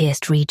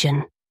lightning-pierced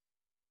region.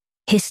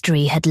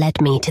 History had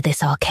led me to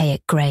this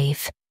archaic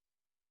grave.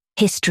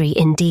 History,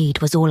 indeed,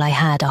 was all I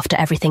had after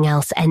everything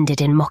else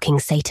ended in mocking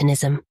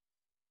Satanism.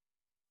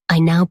 I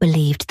now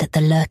believed that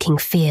the lurking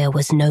fear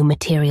was no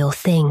material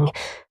thing,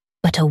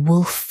 but a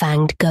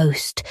wolf-fanged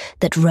ghost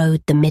that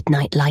rode the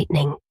midnight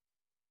lightning.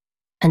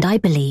 And I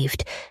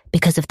believed,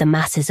 because of the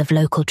masses of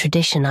local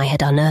tradition I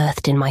had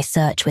unearthed in my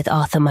search with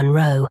Arthur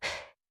Monroe,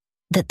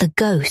 that the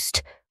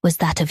ghost was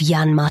that of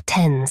Jan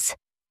Martens,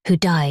 who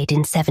died in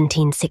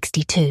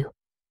 1762.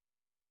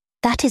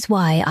 That is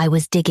why I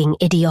was digging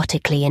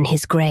idiotically in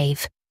his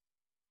grave.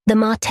 The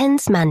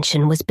Martens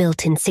mansion was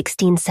built in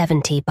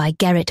 1670 by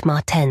Gerrit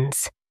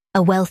Martens,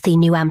 a wealthy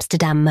New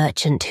Amsterdam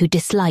merchant who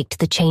disliked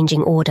the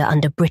changing order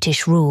under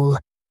British rule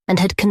and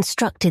had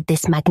constructed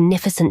this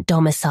magnificent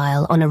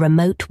domicile on a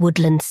remote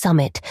woodland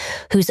summit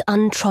whose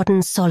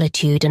untrodden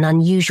solitude and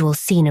unusual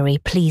scenery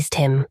pleased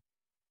him.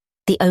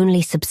 The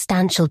only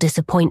substantial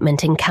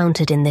disappointment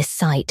encountered in this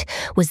site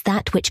was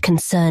that which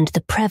concerned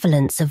the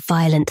prevalence of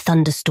violent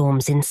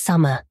thunderstorms in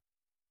summer.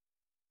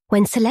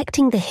 When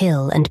selecting the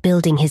hill and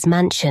building his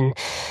mansion,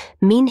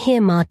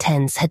 Mynheer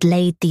Martens had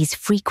laid these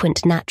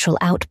frequent natural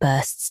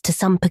outbursts to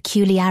some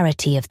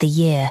peculiarity of the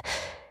year,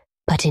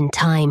 but in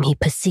time he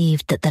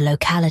perceived that the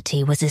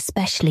locality was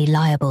especially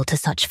liable to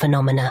such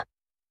phenomena.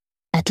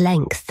 At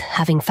length,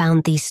 having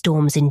found these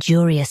storms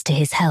injurious to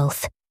his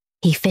health,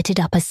 he fitted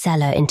up a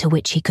cellar into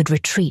which he could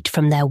retreat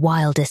from their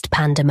wildest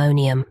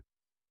pandemonium.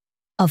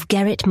 Of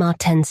Gerrit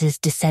Martens's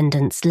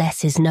descendants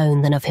less is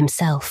known than of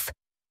himself,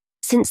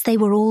 since they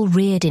were all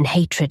reared in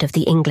hatred of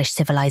the English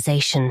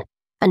civilization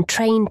and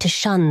trained to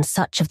shun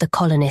such of the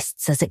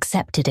colonists as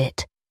accepted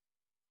it.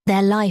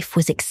 Their life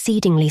was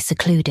exceedingly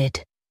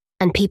secluded,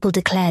 and people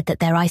declared that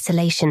their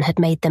isolation had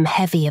made them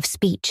heavy of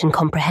speech and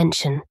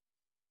comprehension.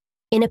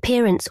 In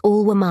appearance,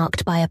 all were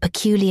marked by a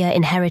peculiar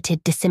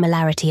inherited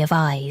dissimilarity of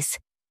eyes,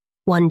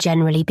 one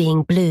generally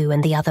being blue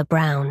and the other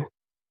brown.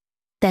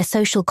 Their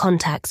social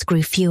contacts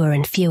grew fewer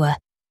and fewer,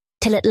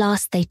 till at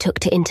last they took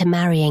to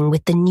intermarrying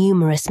with the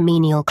numerous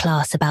menial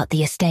class about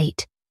the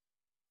estate.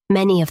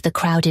 Many of the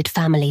crowded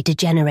family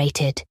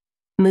degenerated,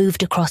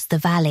 moved across the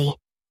valley,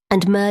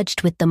 and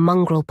merged with the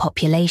mongrel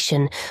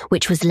population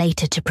which was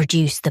later to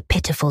produce the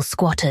pitiful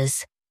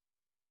squatters.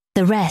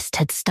 The rest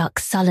had stuck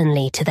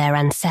sullenly to their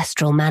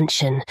ancestral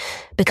mansion,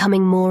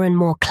 becoming more and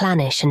more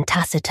clannish and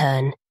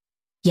taciturn,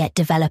 yet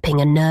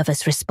developing a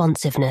nervous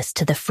responsiveness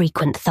to the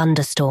frequent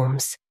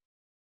thunderstorms.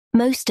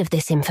 Most of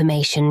this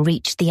information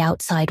reached the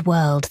outside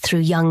world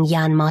through young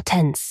Jan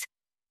Martens,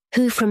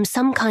 who from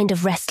some kind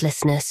of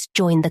restlessness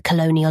joined the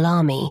colonial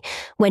army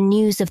when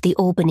news of the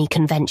Albany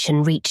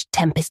Convention reached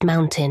Tempest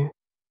Mountain.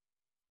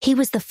 He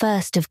was the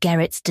first of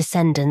Gerrit's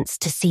descendants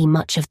to see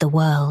much of the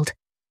world,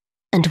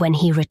 and when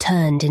he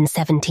returned in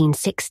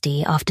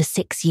 1760 after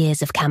 6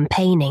 years of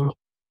campaigning,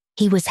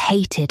 he was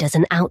hated as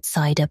an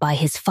outsider by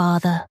his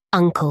father,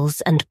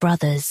 uncles, and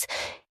brothers,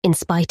 in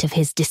spite of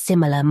his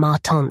dissimilar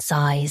Martens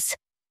eyes.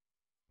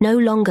 No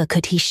longer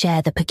could he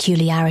share the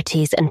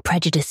peculiarities and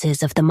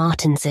prejudices of the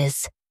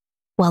Martenses,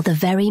 while the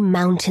very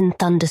mountain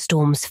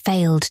thunderstorms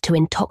failed to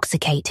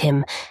intoxicate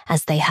him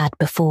as they had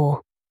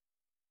before.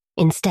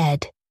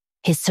 Instead,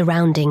 his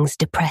surroundings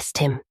depressed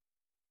him,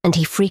 and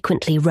he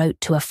frequently wrote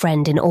to a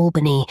friend in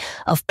Albany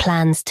of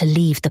plans to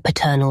leave the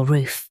paternal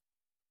roof.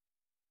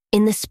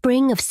 In the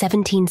spring of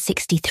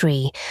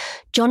 1763,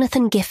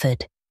 Jonathan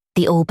Gifford,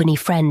 the Albany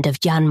friend of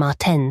Jan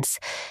Martens,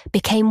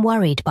 became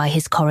worried by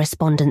his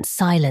correspondent's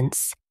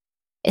silence,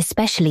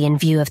 especially in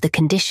view of the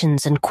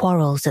conditions and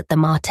quarrels at the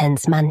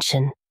Martens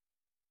mansion.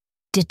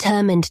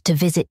 Determined to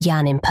visit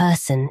Jan in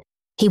person,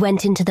 he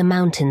went into the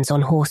mountains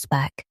on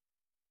horseback.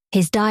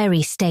 His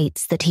diary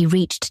states that he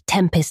reached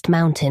Tempest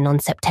Mountain on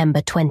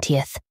September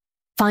 20th,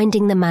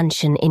 finding the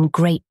mansion in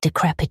great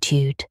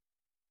decrepitude.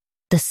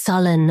 The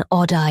sullen,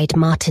 odd-eyed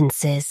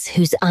Martenses,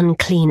 whose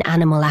unclean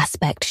animal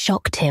aspect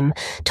shocked him,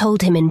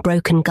 told him in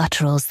broken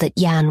gutturals that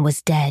Jan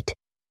was dead.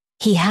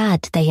 He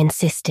had, they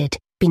insisted,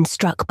 been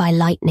struck by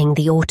lightning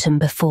the autumn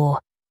before,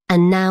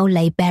 and now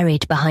lay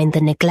buried behind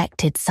the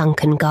neglected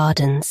sunken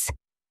gardens.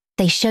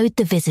 They showed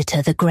the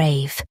visitor the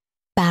grave,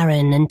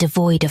 barren and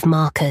devoid of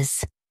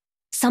markers.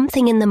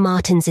 Something in the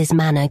Martens'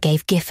 manner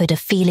gave Gifford a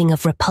feeling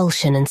of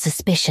repulsion and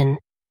suspicion,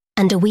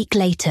 and a week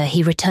later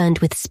he returned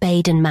with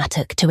spade and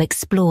mattock to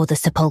explore the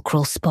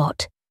sepulchral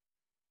spot.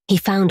 He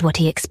found what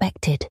he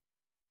expected,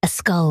 a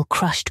skull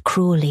crushed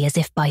cruelly as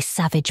if by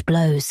savage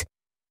blows.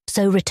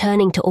 So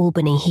returning to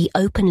Albany, he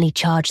openly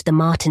charged the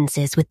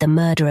Martenses with the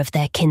murder of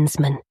their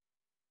kinsman.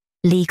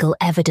 Legal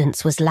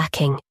evidence was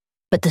lacking,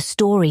 but the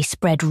story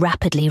spread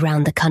rapidly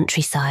round the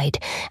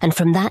countryside, and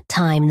from that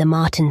time the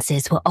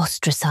Martenses were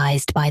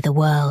ostracized by the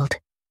world.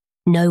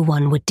 No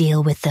one would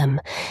deal with them,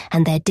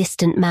 and their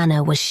distant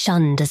manor was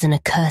shunned as an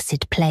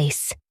accursed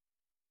place.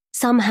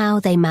 Somehow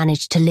they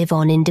managed to live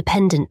on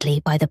independently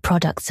by the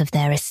products of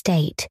their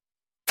estate,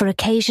 for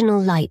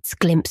occasional lights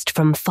glimpsed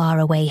from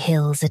faraway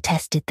hills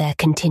attested their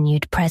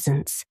continued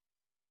presence.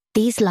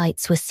 These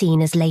lights were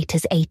seen as late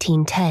as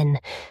 1810,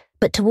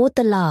 but toward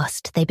the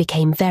last they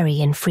became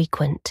very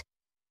infrequent.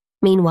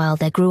 Meanwhile,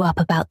 there grew up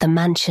about the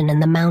mansion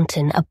and the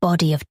mountain a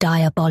body of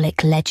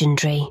diabolic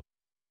legendry.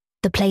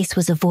 The place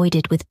was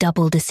avoided with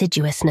double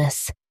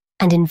deciduousness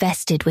and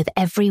invested with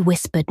every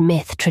whispered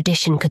myth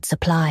tradition could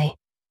supply.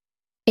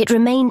 It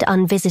remained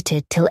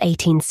unvisited till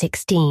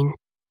 1816,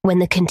 when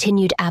the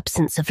continued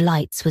absence of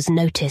lights was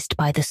noticed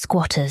by the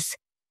squatters.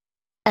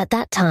 At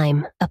that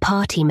time, a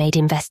party made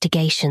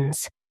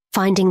investigations,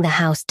 finding the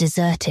house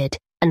deserted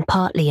and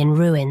partly in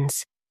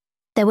ruins.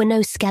 There were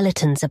no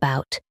skeletons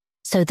about,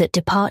 so that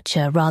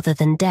departure rather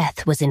than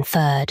death was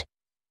inferred.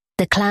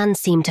 The clan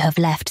seemed to have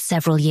left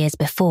several years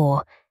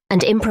before,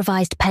 and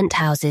improvised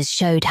penthouses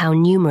showed how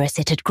numerous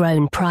it had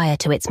grown prior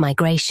to its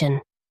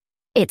migration.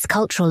 Its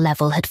cultural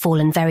level had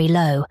fallen very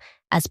low,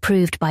 as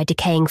proved by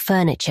decaying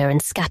furniture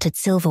and scattered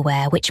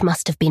silverware which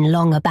must have been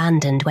long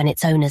abandoned when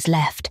its owners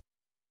left.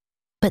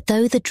 But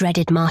though the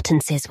dreaded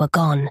Martenses were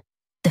gone,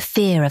 the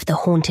fear of the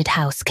haunted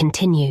house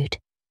continued,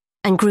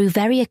 and grew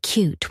very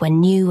acute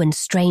when new and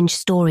strange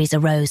stories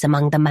arose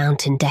among the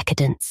mountain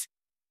decadents.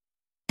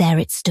 There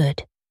it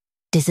stood,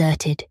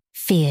 deserted,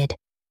 feared,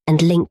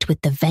 and linked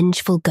with the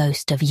vengeful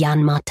ghost of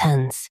Jan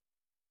Martens.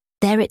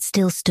 There it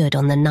still stood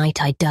on the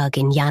night I dug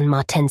in Jan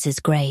Martens's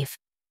grave.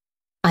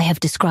 I have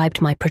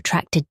described my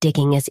protracted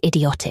digging as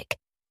idiotic,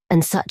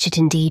 and such it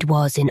indeed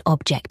was in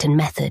object and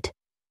method.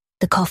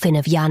 The coffin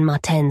of Jan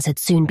Martens had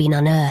soon been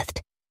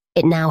unearthed.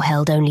 It now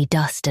held only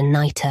dust and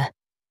nitre.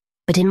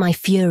 But in my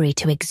fury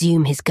to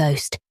exhume his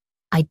ghost,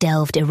 I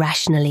delved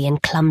irrationally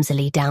and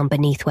clumsily down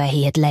beneath where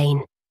he had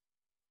lain.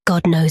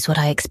 God knows what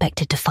I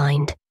expected to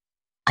find.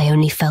 I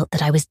only felt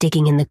that I was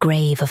digging in the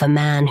grave of a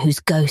man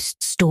whose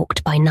ghost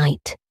stalked by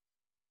night.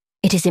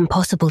 It is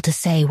impossible to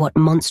say what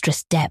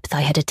monstrous depth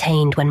I had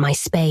attained when my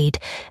spade,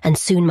 and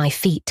soon my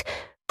feet,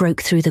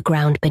 broke through the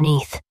ground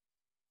beneath.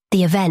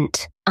 The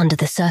event, under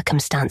the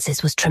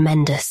circumstances, was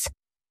tremendous.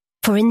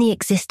 For in the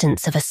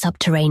existence of a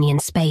subterranean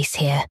space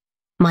here,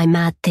 my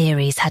mad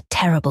theories had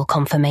terrible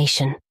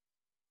confirmation.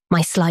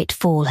 My slight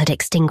fall had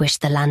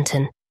extinguished the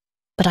lantern,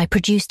 but I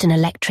produced an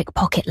electric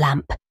pocket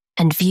lamp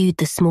and viewed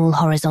the small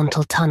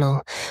horizontal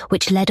tunnel,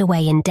 which led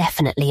away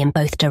indefinitely in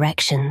both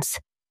directions.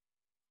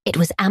 It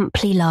was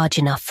amply large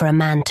enough for a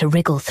man to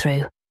wriggle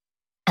through,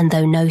 and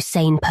though no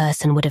sane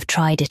person would have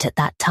tried it at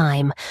that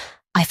time,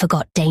 I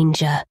forgot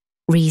danger,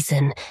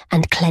 reason,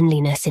 and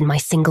cleanliness in my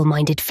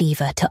single-minded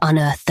fever to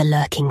unearth the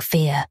lurking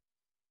fear.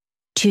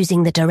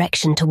 Choosing the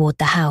direction toward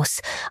the house,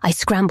 I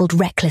scrambled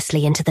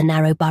recklessly into the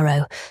narrow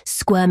burrow,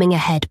 squirming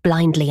ahead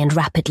blindly and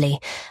rapidly,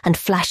 and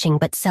flashing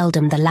but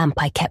seldom the lamp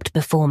I kept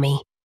before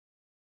me.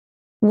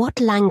 What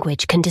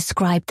language can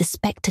describe the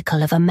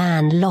spectacle of a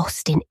man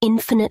lost in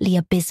infinitely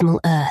abysmal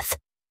earth,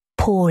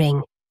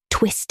 pouring,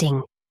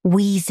 twisting,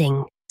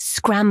 wheezing,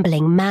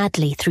 scrambling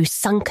madly through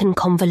sunken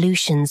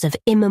convolutions of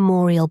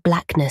immemorial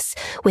blackness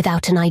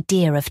without an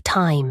idea of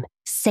time,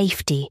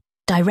 safety,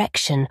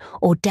 direction,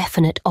 or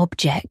definite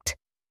object?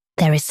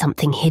 There is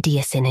something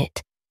hideous in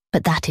it,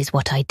 but that is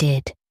what I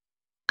did.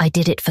 I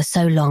did it for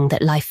so long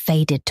that life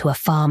faded to a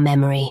far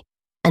memory,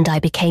 and I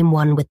became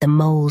one with the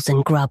moles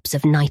and grubs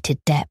of nighted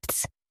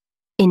depths.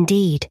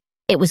 Indeed,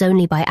 it was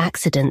only by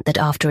accident that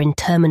after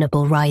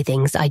interminable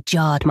writhings I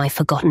jarred my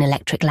forgotten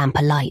electric lamp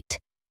alight,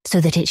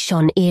 so that it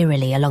shone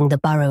eerily along the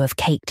burrow of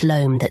caked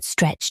loam that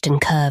stretched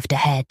and curved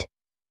ahead.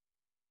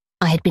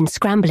 I had been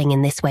scrambling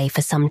in this way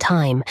for some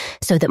time,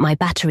 so that my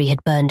battery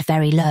had burned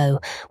very low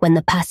when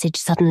the passage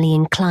suddenly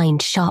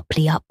inclined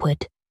sharply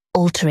upward,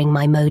 altering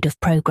my mode of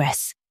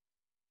progress.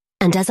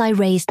 And as I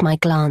raised my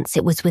glance,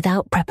 it was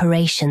without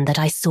preparation that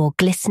I saw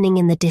glistening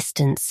in the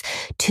distance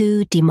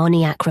 2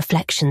 demoniac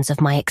reflections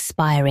of my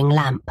expiring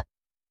lamp,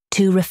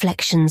 2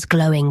 reflections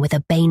glowing with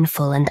a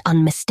baneful and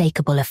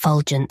unmistakable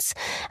effulgence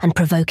and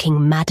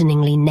provoking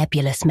maddeningly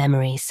nebulous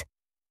memories.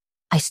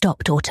 I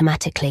stopped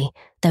automatically,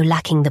 though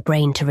lacking the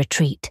brain to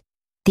retreat.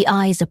 The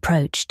eyes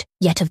approached,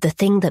 yet of the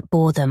thing that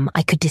bore them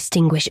I could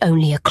distinguish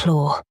only a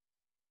claw.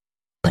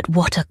 But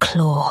what a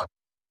claw!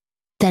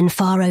 Then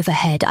far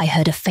overhead I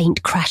heard a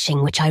faint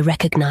crashing which I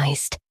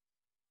recognized.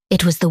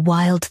 It was the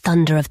wild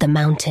thunder of the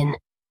mountain,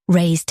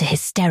 raised to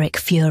hysteric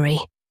fury.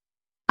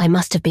 I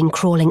must have been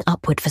crawling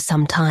upward for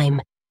some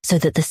time, so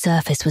that the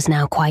surface was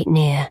now quite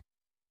near.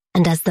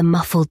 And as the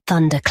muffled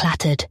thunder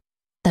clattered,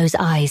 those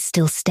eyes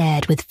still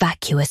stared with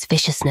vacuous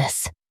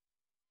viciousness.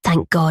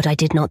 Thank God I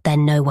did not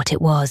then know what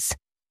it was,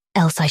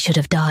 else I should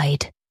have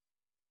died.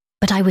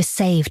 But I was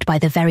saved by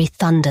the very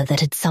thunder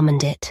that had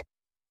summoned it.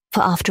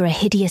 For after a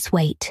hideous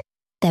wait,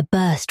 there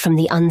burst from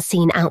the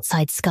unseen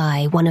outside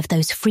sky one of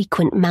those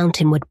frequent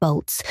mountainward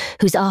bolts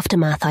whose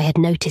aftermath I had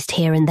noticed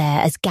here and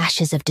there as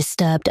gashes of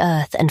disturbed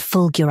earth and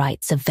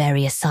fulgurites of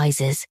various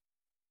sizes.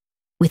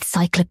 With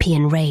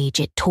cyclopean rage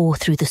it tore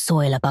through the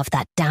soil above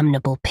that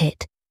damnable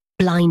pit,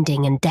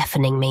 blinding and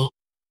deafening me,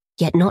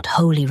 yet not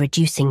wholly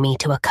reducing me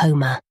to a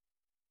coma.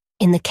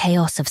 In the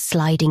chaos of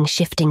sliding,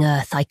 shifting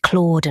earth, I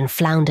clawed and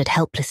floundered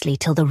helplessly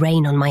till the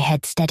rain on my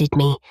head steadied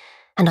me,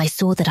 and I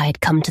saw that I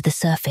had come to the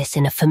surface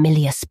in a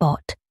familiar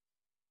spot,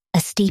 a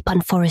steep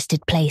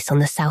unforested place on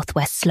the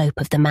southwest slope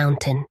of the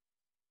mountain.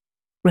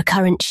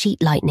 Recurrent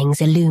sheet lightnings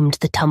illumined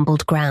the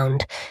tumbled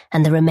ground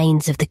and the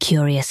remains of the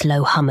curious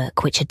low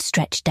hummock which had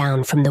stretched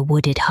down from the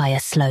wooded higher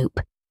slope.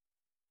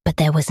 But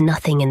there was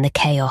nothing in the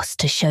chaos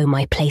to show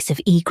my place of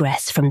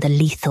egress from the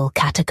lethal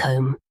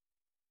catacomb.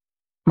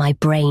 My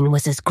brain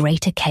was as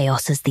great a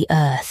chaos as the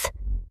earth,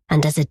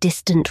 and as a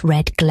distant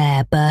red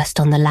glare burst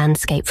on the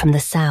landscape from the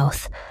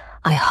south,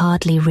 I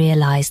hardly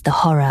realized the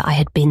horror I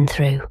had been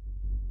through.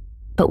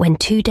 But when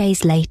 2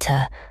 days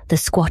later the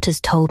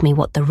squatters told me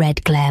what the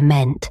red glare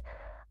meant,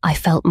 I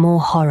felt more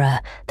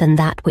horror than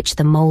that which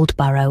the mould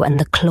burrow and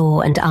the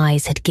claw and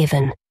eyes had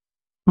given.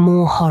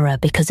 More horror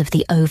because of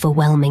the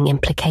overwhelming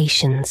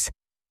implications.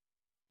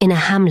 In a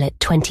hamlet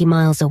 20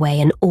 miles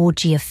away, an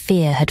orgy of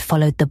fear had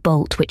followed the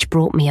bolt which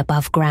brought me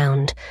above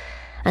ground,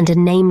 and a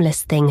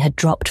nameless thing had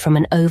dropped from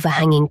an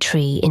overhanging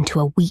tree into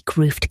a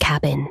weak-roofed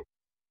cabin.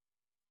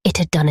 It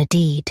had done a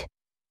deed,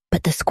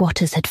 but the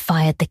squatters had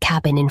fired the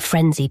cabin in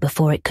frenzy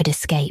before it could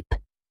escape.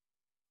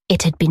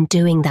 It had been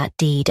doing that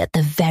deed at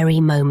the very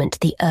moment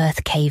the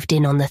earth caved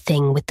in on the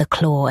thing with the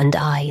claw and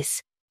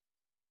eyes.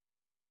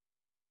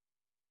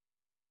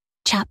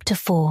 Chapter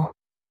 4.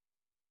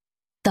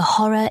 The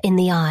Horror in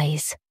the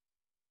Eyes.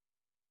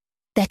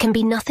 There can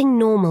be nothing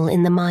normal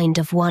in the mind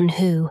of one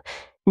who,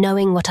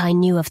 knowing what I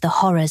knew of the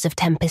horrors of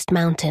Tempest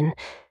Mountain,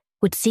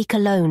 would seek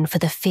alone for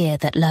the fear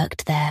that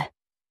lurked there.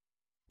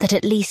 that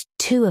at least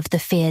 2 of the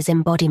fear's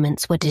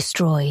embodiments were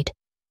destroyed,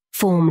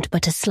 formed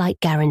but a slight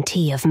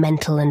guarantee of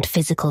mental and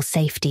physical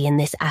safety in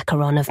this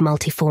acheron of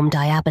multiform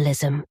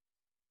diabolism.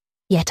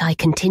 Yet I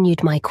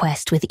continued my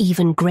quest with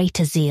even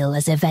greater zeal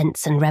as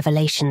events and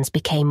revelations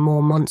became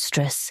more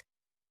monstrous.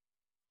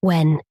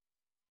 When,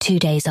 2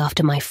 days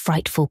after my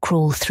frightful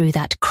crawl through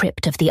that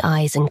crypt of the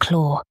eyes and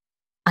claw,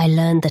 I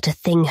learned that a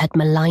thing had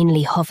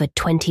malignly hovered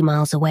 20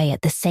 miles away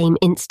at the same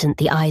instant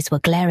the eyes were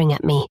glaring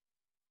at me,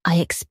 I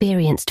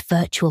experienced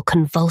virtual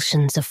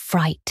convulsions of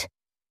fright.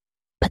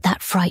 But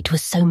that fright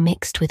was so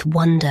mixed with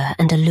wonder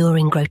and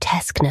alluring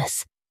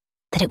grotesqueness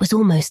that it was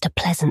almost a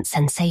pleasant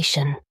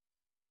sensation.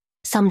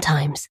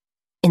 Sometimes,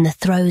 in the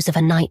throes of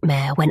a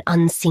nightmare when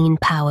unseen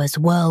powers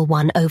whirl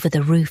one over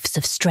the roofs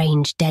of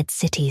strange dead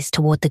cities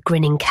toward the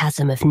grinning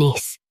chasm of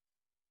Nice,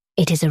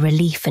 it is a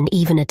relief and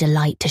even a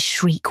delight to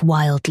shriek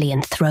wildly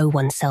and throw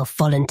oneself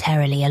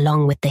voluntarily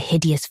along with the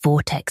hideous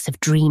vortex of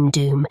dream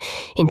doom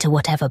into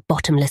whatever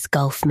bottomless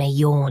gulf may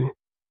yawn.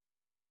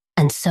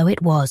 And so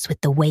it was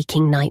with the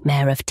waking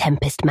nightmare of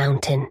Tempest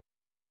Mountain.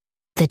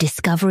 The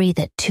discovery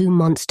that 2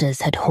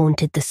 monsters had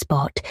haunted the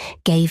spot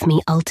gave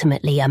me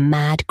ultimately a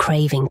mad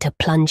craving to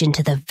plunge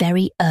into the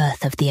very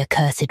earth of the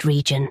accursed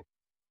region,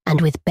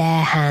 and with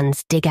bare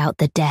hands dig out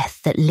the death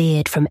that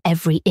leered from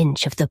every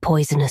inch of the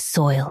poisonous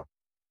soil.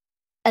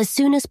 As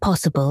soon as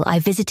possible, I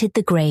visited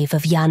the grave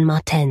of Jan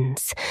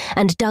Martens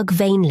and dug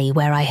vainly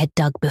where I had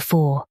dug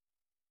before.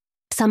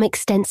 Some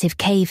extensive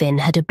cave-in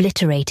had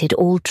obliterated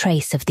all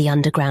trace of the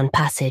underground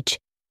passage,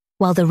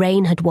 while the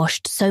rain had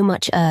washed so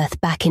much earth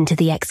back into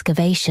the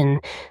excavation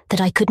that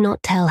I could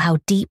not tell how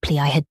deeply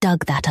I had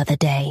dug that other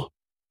day.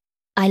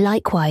 I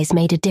likewise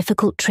made a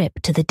difficult trip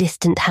to the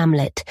distant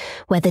hamlet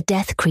where the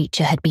death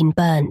creature had been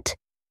burnt,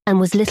 and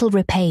was little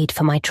repaid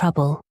for my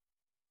trouble.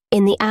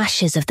 In the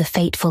ashes of the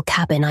fateful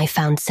cabin I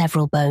found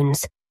several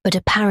bones, but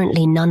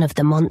apparently none of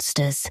the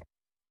monsters.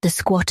 The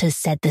squatters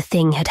said the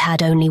thing had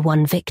had only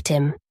 1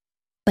 victim,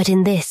 but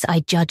in this I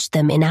judged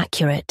them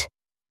inaccurate,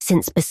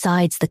 since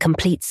besides the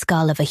complete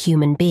skull of a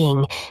human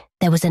being,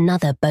 there was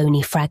another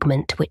bony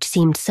fragment which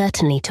seemed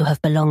certainly to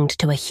have belonged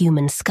to a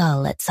human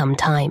skull at some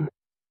time.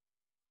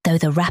 Though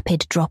the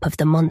rapid drop of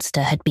the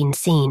monster had been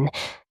seen,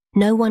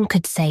 no one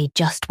could say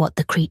just what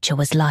the creature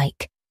was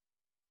like.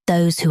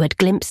 Those who had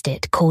glimpsed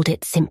it called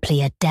it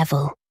simply a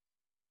devil.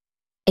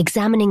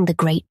 Examining the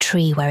great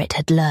tree where it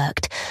had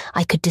lurked,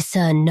 I could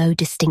discern no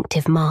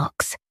distinctive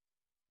marks.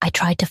 I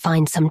tried to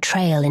find some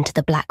trail into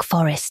the Black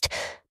Forest,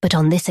 but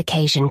on this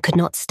occasion could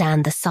not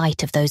stand the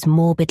sight of those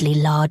morbidly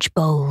large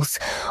boles,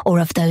 or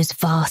of those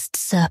vast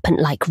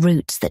serpent-like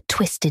roots that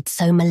twisted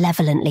so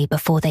malevolently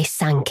before they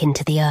sank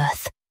into the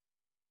earth.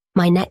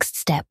 My next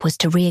step was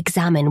to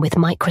re-examine with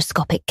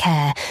microscopic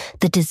care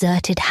the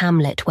deserted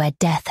hamlet where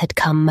death had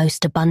come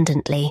most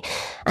abundantly,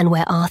 and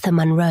where Arthur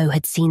Munro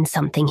had seen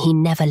something he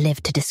never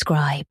lived to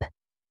describe.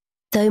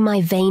 Though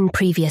my vain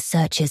previous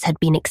searches had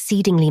been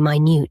exceedingly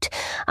minute,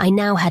 I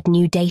now had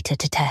new data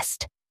to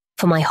test,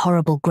 for my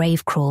horrible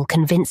grave crawl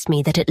convinced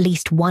me that at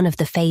least one of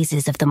the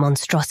phases of the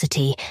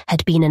monstrosity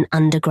had been an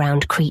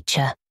underground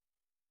creature.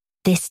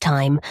 This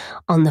time,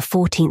 on the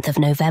 14th of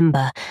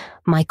November,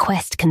 my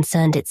quest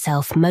concerned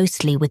itself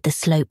mostly with the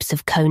slopes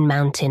of Cone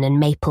Mountain and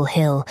Maple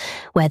Hill,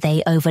 where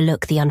they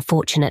overlook the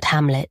unfortunate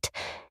hamlet,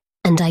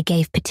 and I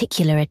gave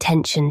particular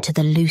attention to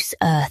the loose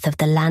earth of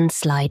the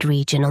landslide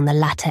region on the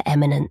latter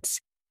eminence.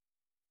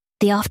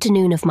 The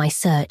afternoon of my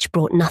search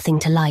brought nothing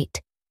to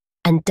light,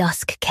 and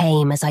dusk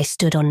came as I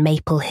stood on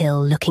Maple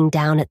Hill looking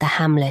down at the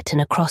hamlet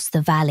and across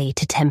the valley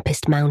to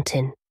Tempest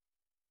Mountain.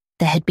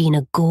 There had been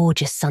a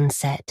gorgeous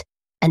sunset,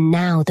 and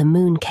now the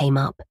moon came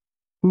up,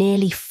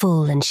 nearly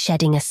full and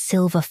shedding a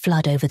silver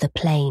flood over the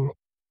plain,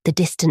 the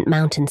distant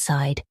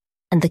mountainside,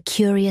 and the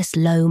curious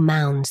low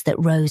mounds that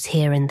rose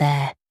here and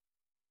there.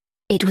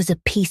 It was a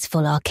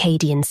peaceful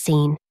Arcadian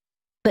scene,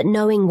 but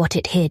knowing what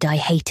it hid, I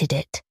hated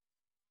it.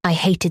 I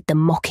hated the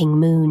mocking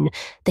moon,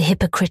 the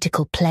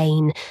hypocritical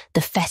plain,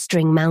 the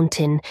festering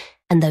mountain,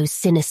 and those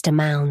sinister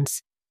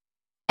mounds.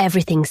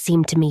 Everything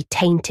seemed to me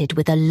tainted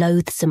with a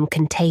loathsome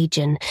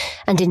contagion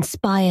and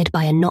inspired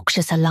by a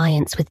noxious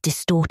alliance with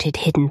distorted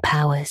hidden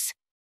powers.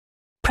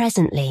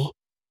 Presently,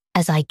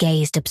 as I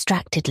gazed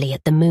abstractedly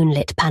at the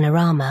moonlit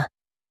panorama,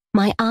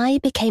 my eye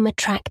became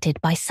attracted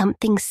by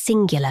something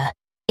singular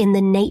in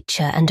the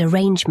nature and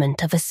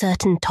arrangement of a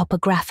certain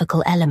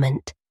topographical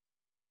element.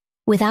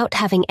 Without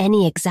having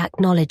any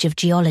exact knowledge of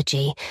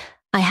geology,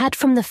 I had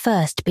from the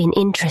first been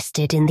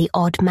interested in the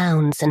odd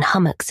mounds and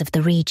hummocks of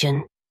the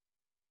region.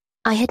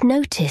 I had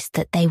noticed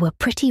that they were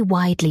pretty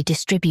widely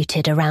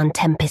distributed around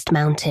Tempest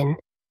Mountain,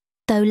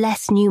 though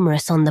less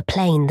numerous on the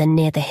plain than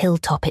near the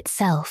hilltop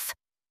itself,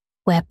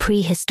 where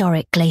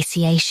prehistoric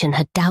glaciation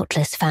had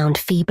doubtless found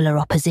feebler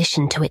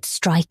opposition to its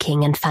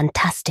striking and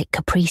fantastic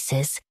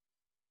caprices.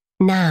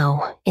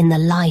 Now, in the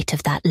light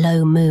of that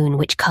low moon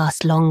which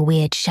cast long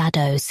weird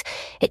shadows,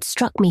 it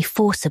struck me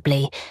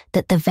forcibly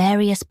that the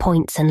various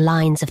points and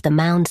lines of the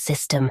mound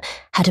system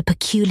had a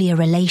peculiar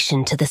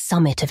relation to the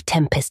summit of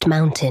Tempest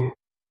Mountain.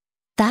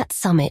 That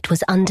summit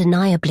was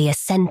undeniably a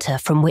center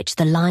from which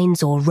the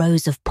lines or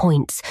rows of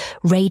points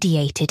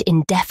radiated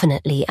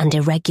indefinitely and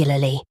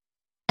irregularly,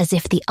 as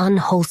if the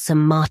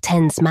unwholesome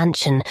Martin's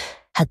mansion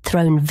had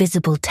thrown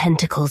visible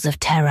tentacles of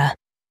terror.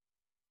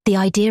 The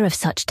idea of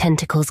such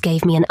tentacles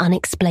gave me an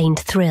unexplained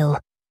thrill,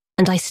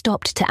 and I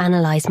stopped to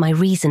analyze my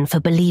reason for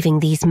believing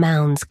these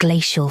mounds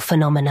glacial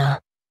phenomena.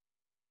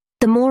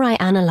 The more I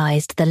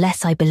analyzed, the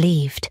less I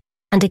believed,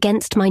 and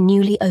against my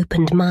newly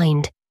opened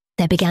mind,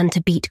 there began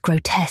to beat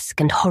grotesque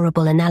and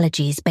horrible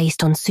analogies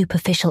based on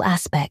superficial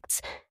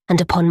aspects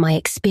and upon my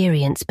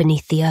experience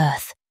beneath the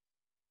earth.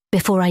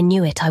 Before I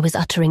knew it, I was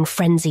uttering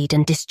frenzied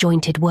and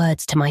disjointed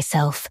words to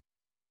myself.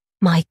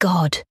 My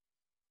God,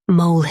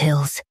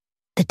 molehills,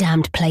 the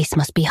damned place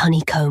must be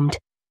honeycombed.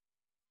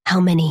 How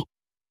many?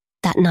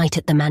 That night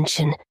at the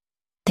mansion,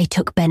 they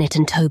took Bennett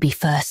and Toby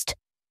first,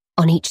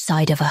 on each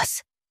side of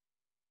us.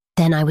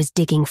 Then I was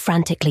digging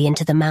frantically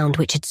into the mound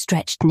which had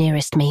stretched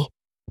nearest me,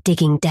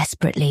 digging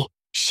desperately,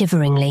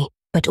 shiveringly,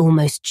 but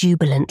almost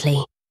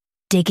jubilantly,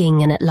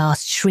 digging and at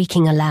last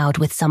shrieking aloud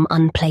with some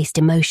unplaced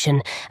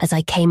emotion as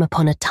I came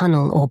upon a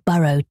tunnel or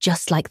burrow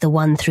just like the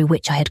one through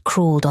which I had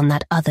crawled on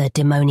that other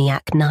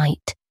demoniac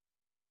night.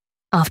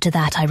 After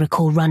that I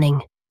recall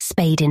running,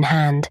 spade in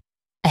hand,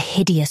 a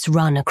hideous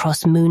run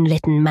across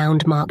moonlitten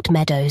mound-marked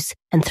meadows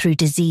and through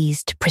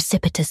diseased,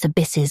 precipitous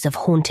abysses of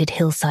haunted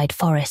hillside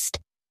forest,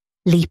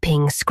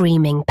 leaping,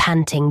 screaming,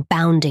 panting,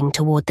 bounding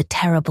toward the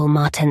terrible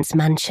Marten's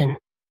mansion.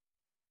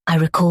 I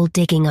recall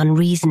digging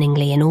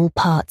unreasoningly in all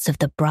parts of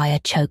the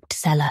briar-choked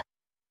cellar,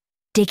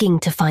 digging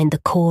to find the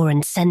core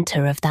and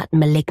center of that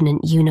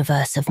malignant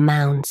universe of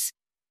mounds.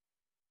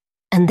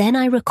 And then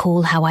I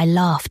recall how I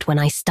laughed when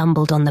I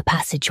stumbled on the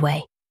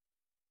passageway,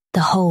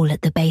 the hole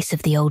at the base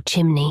of the old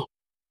chimney,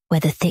 where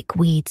the thick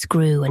weeds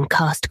grew and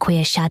cast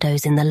queer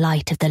shadows in the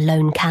light of the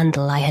lone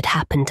candle I had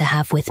happened to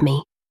have with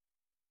me.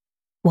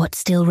 What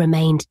still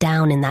remained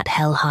down in that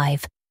hell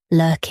hive,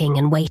 lurking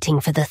and waiting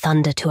for the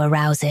thunder to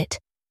arouse it,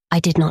 I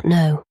did not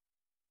know.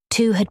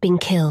 2 had been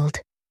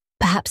killed.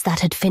 Perhaps that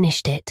had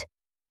finished it.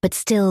 But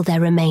still there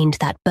remained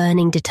that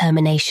burning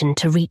determination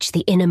to reach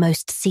the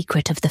innermost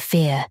secret of the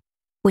fear,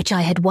 which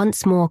I had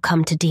once more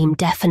come to deem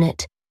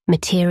definite,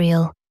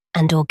 material,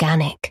 and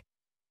organic.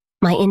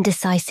 My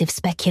indecisive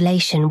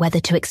speculation whether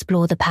to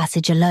explore the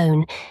passage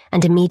alone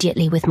and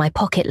immediately with my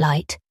pocket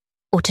light,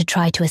 or to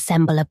try to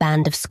assemble a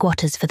band of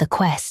squatters for the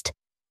quest,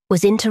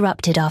 was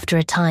interrupted after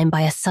a time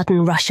by a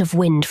sudden rush of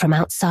wind from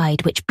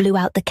outside which blew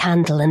out the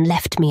candle and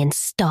left me in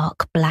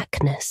stark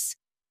blackness.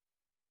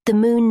 The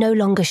moon no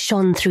longer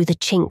shone through the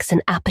chinks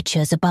and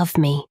apertures above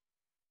me,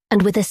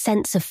 and with a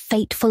sense of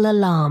fateful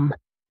alarm,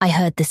 I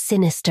heard the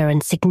sinister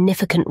and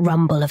significant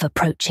rumble of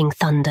approaching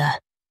thunder.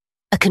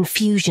 A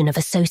confusion of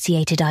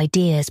associated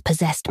ideas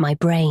possessed my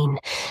brain,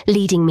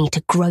 leading me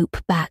to grope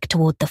back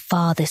toward the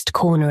farthest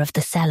corner of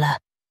the cellar.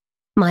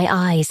 My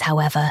eyes,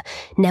 however,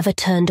 never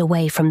turned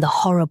away from the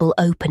horrible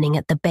opening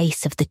at the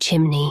base of the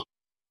chimney,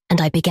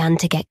 and I began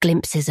to get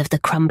glimpses of the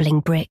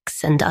crumbling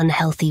bricks and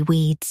unhealthy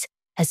weeds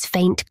as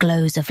faint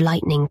glows of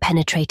lightning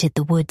penetrated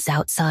the woods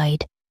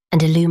outside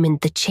and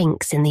illumined the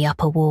chinks in the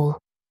upper wall.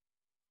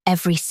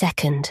 Every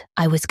second,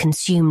 I was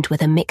consumed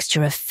with a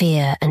mixture of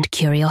fear and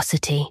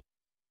curiosity.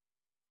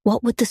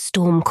 What would the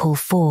storm call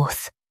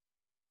forth?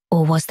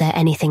 Or was there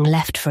anything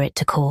left for it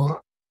to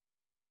call?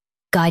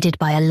 Guided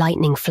by a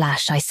lightning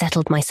flash, I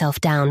settled myself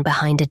down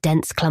behind a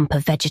dense clump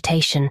of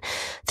vegetation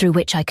through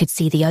which I could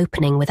see the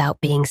opening without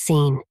being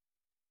seen.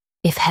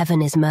 If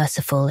heaven is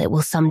merciful, it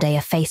will someday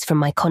efface from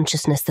my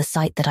consciousness the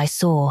sight that I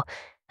saw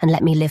and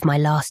let me live my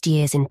last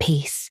years in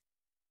peace.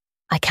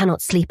 I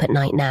cannot sleep at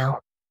night now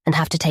and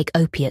have to take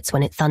opiates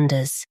when it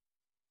thunders.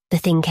 The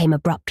thing came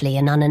abruptly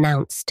and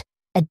unannounced.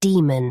 A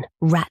demon,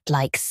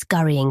 rat-like,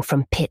 scurrying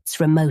from pits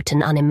remote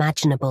and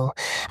unimaginable,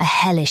 a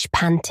hellish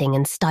panting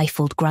and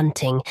stifled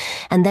grunting,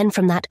 and then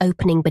from that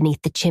opening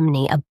beneath the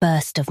chimney a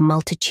burst of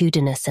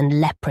multitudinous and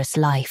leprous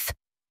life,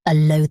 a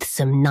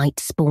loathsome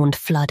night-spawned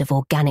flood of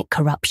organic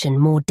corruption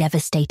more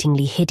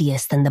devastatingly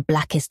hideous than the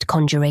blackest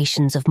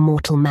conjurations of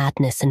mortal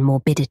madness and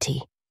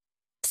morbidity.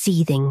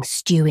 Seething,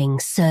 stewing,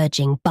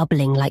 surging,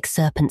 bubbling like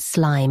serpent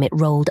slime, it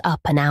rolled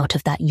up and out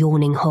of that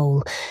yawning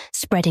hole,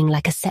 spreading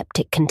like a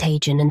septic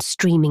contagion and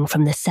streaming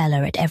from the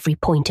cellar at every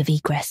point of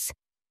egress,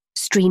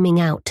 streaming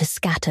out to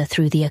scatter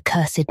through the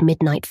accursed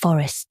midnight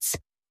forests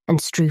and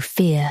strew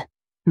fear,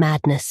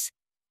 madness,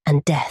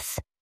 and death.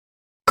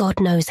 God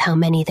knows how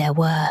many there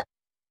were.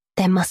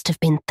 There must have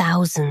been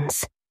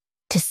thousands.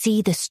 To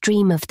see the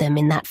stream of them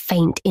in that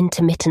faint,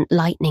 intermittent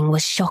lightning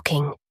was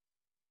shocking.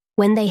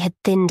 When they had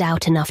thinned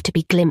out enough to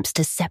be glimpsed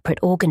as separate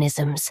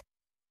organisms,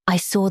 I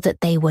saw that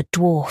they were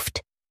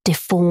dwarfed,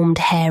 deformed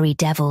hairy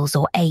devils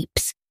or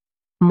apes,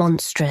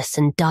 monstrous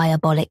and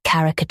diabolic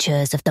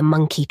caricatures of the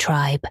monkey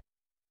tribe.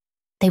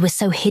 They were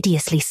so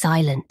hideously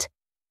silent.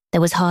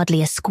 There was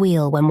hardly a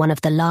squeal when one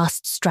of the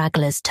last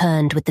stragglers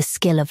turned with the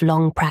skill of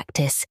long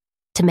practice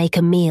to make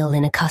a meal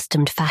in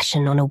accustomed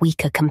fashion on a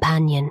weaker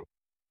companion.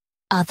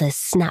 Others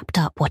snapped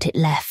up what it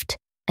left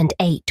and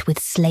ate with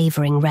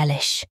slavering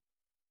relish.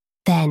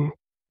 Then,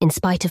 In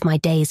spite of my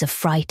days of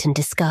fright and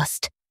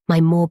disgust,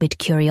 my morbid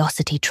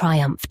curiosity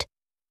triumphed,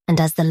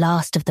 and as the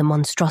last of the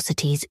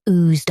monstrosities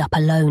oozed up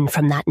alone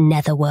from that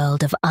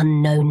netherworld of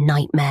unknown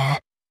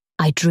nightmare,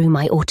 I drew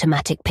my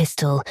automatic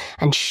pistol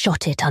and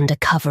shot it under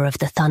cover of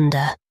the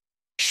thunder.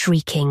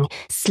 Shrieking,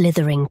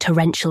 slithering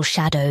torrential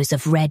shadows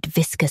of red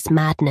viscous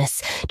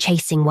madness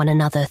chasing one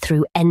another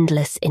through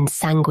endless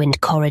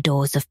ensanguined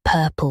corridors of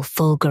purple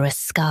fulgurous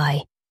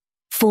sky.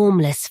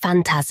 Formless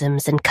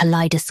phantasms and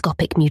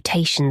kaleidoscopic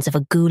mutations of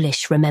a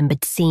ghoulish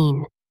remembered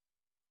scene.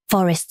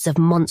 Forests of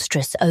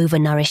monstrous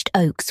overnourished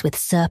oaks with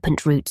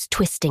serpent roots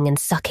twisting and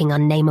sucking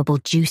unnameable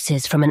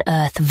juices from an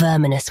earth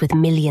verminous with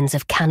millions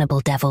of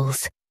cannibal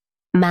devils.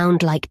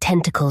 Mound-like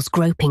tentacles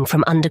groping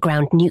from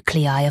underground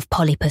nuclei of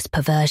polypus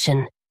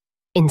perversion.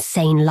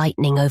 Insane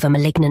lightning over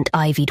malignant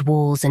ivied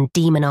walls and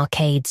demon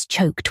arcades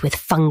choked with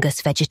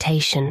fungus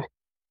vegetation.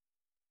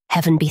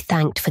 Heaven be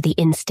thanked for the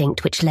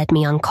instinct which led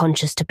me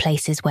unconscious to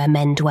places where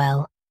men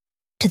dwell,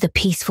 to the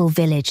peaceful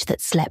village that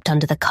slept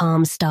under the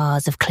calm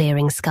stars of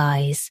clearing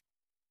skies.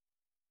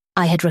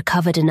 I had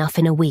recovered enough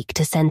in a week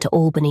to send to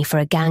Albany for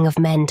a gang of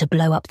men to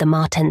blow up the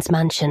Martens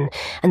mansion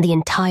and the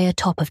entire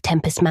top of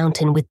Tempest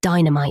Mountain with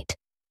dynamite,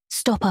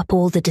 stop up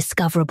all the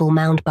discoverable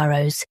mound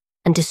burrows,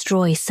 and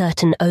destroy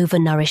certain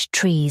overnourished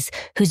trees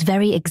whose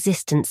very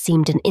existence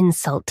seemed an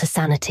insult to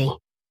sanity.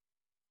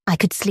 I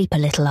could sleep a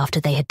little after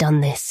they had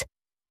done this,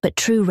 but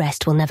true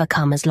rest will never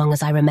come as long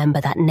as I remember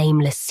that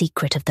nameless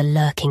secret of the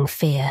lurking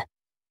fear.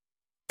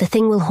 The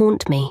thing will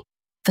haunt me,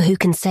 for who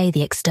can say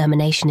the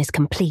extermination is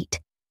complete,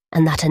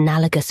 and that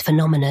analogous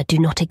phenomena do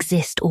not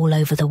exist all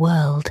over the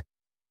world?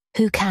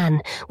 Who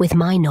can, with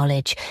my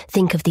knowledge,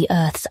 think of the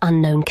Earth's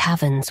unknown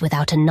caverns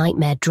without a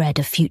nightmare dread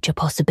of future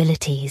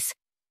possibilities?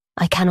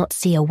 I cannot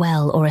see a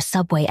well or a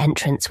subway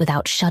entrance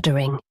without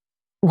shuddering.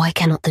 Why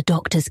cannot the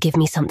doctors give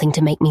me something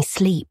to make me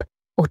sleep,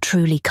 or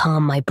truly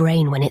calm my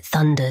brain when it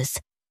thunders?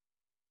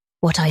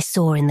 What I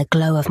saw in the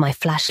glow of my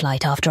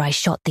flashlight after I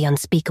shot the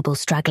unspeakable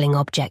straggling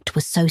object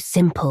was so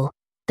simple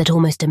that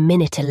almost a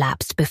minute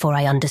elapsed before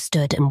I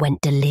understood and went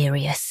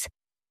delirious.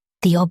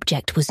 The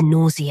object was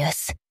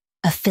nauseous.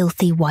 A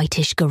filthy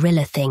whitish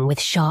gorilla thing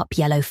with sharp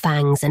yellow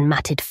fangs and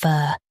matted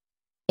fur.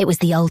 It was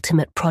the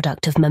ultimate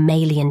product of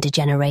mammalian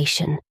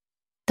degeneration,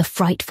 the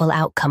frightful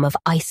outcome of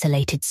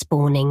isolated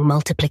spawning,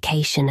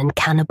 multiplication and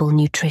cannibal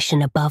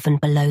nutrition above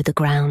and below the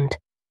ground,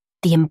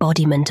 the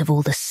embodiment of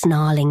all the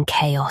snarling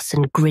chaos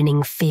and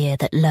grinning fear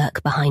that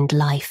lurk behind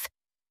life.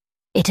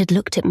 It had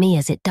looked at me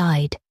as it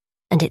died,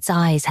 and its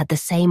eyes had the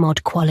same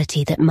odd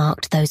quality that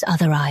marked those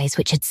other eyes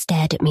which had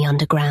stared at me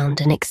underground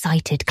and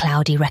excited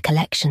cloudy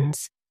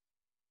recollections.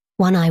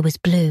 One eye was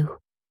blue,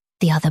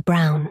 the other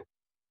brown.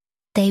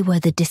 They were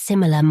the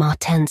dissimilar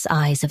Martens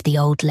eyes of the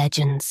old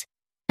legends,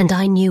 and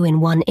I knew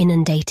in one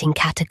inundating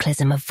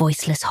cataclysm of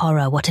voiceless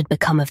horror what had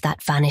become of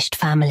that vanished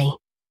family,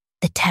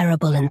 the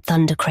terrible and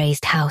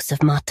thunder-crazed house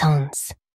of Martens.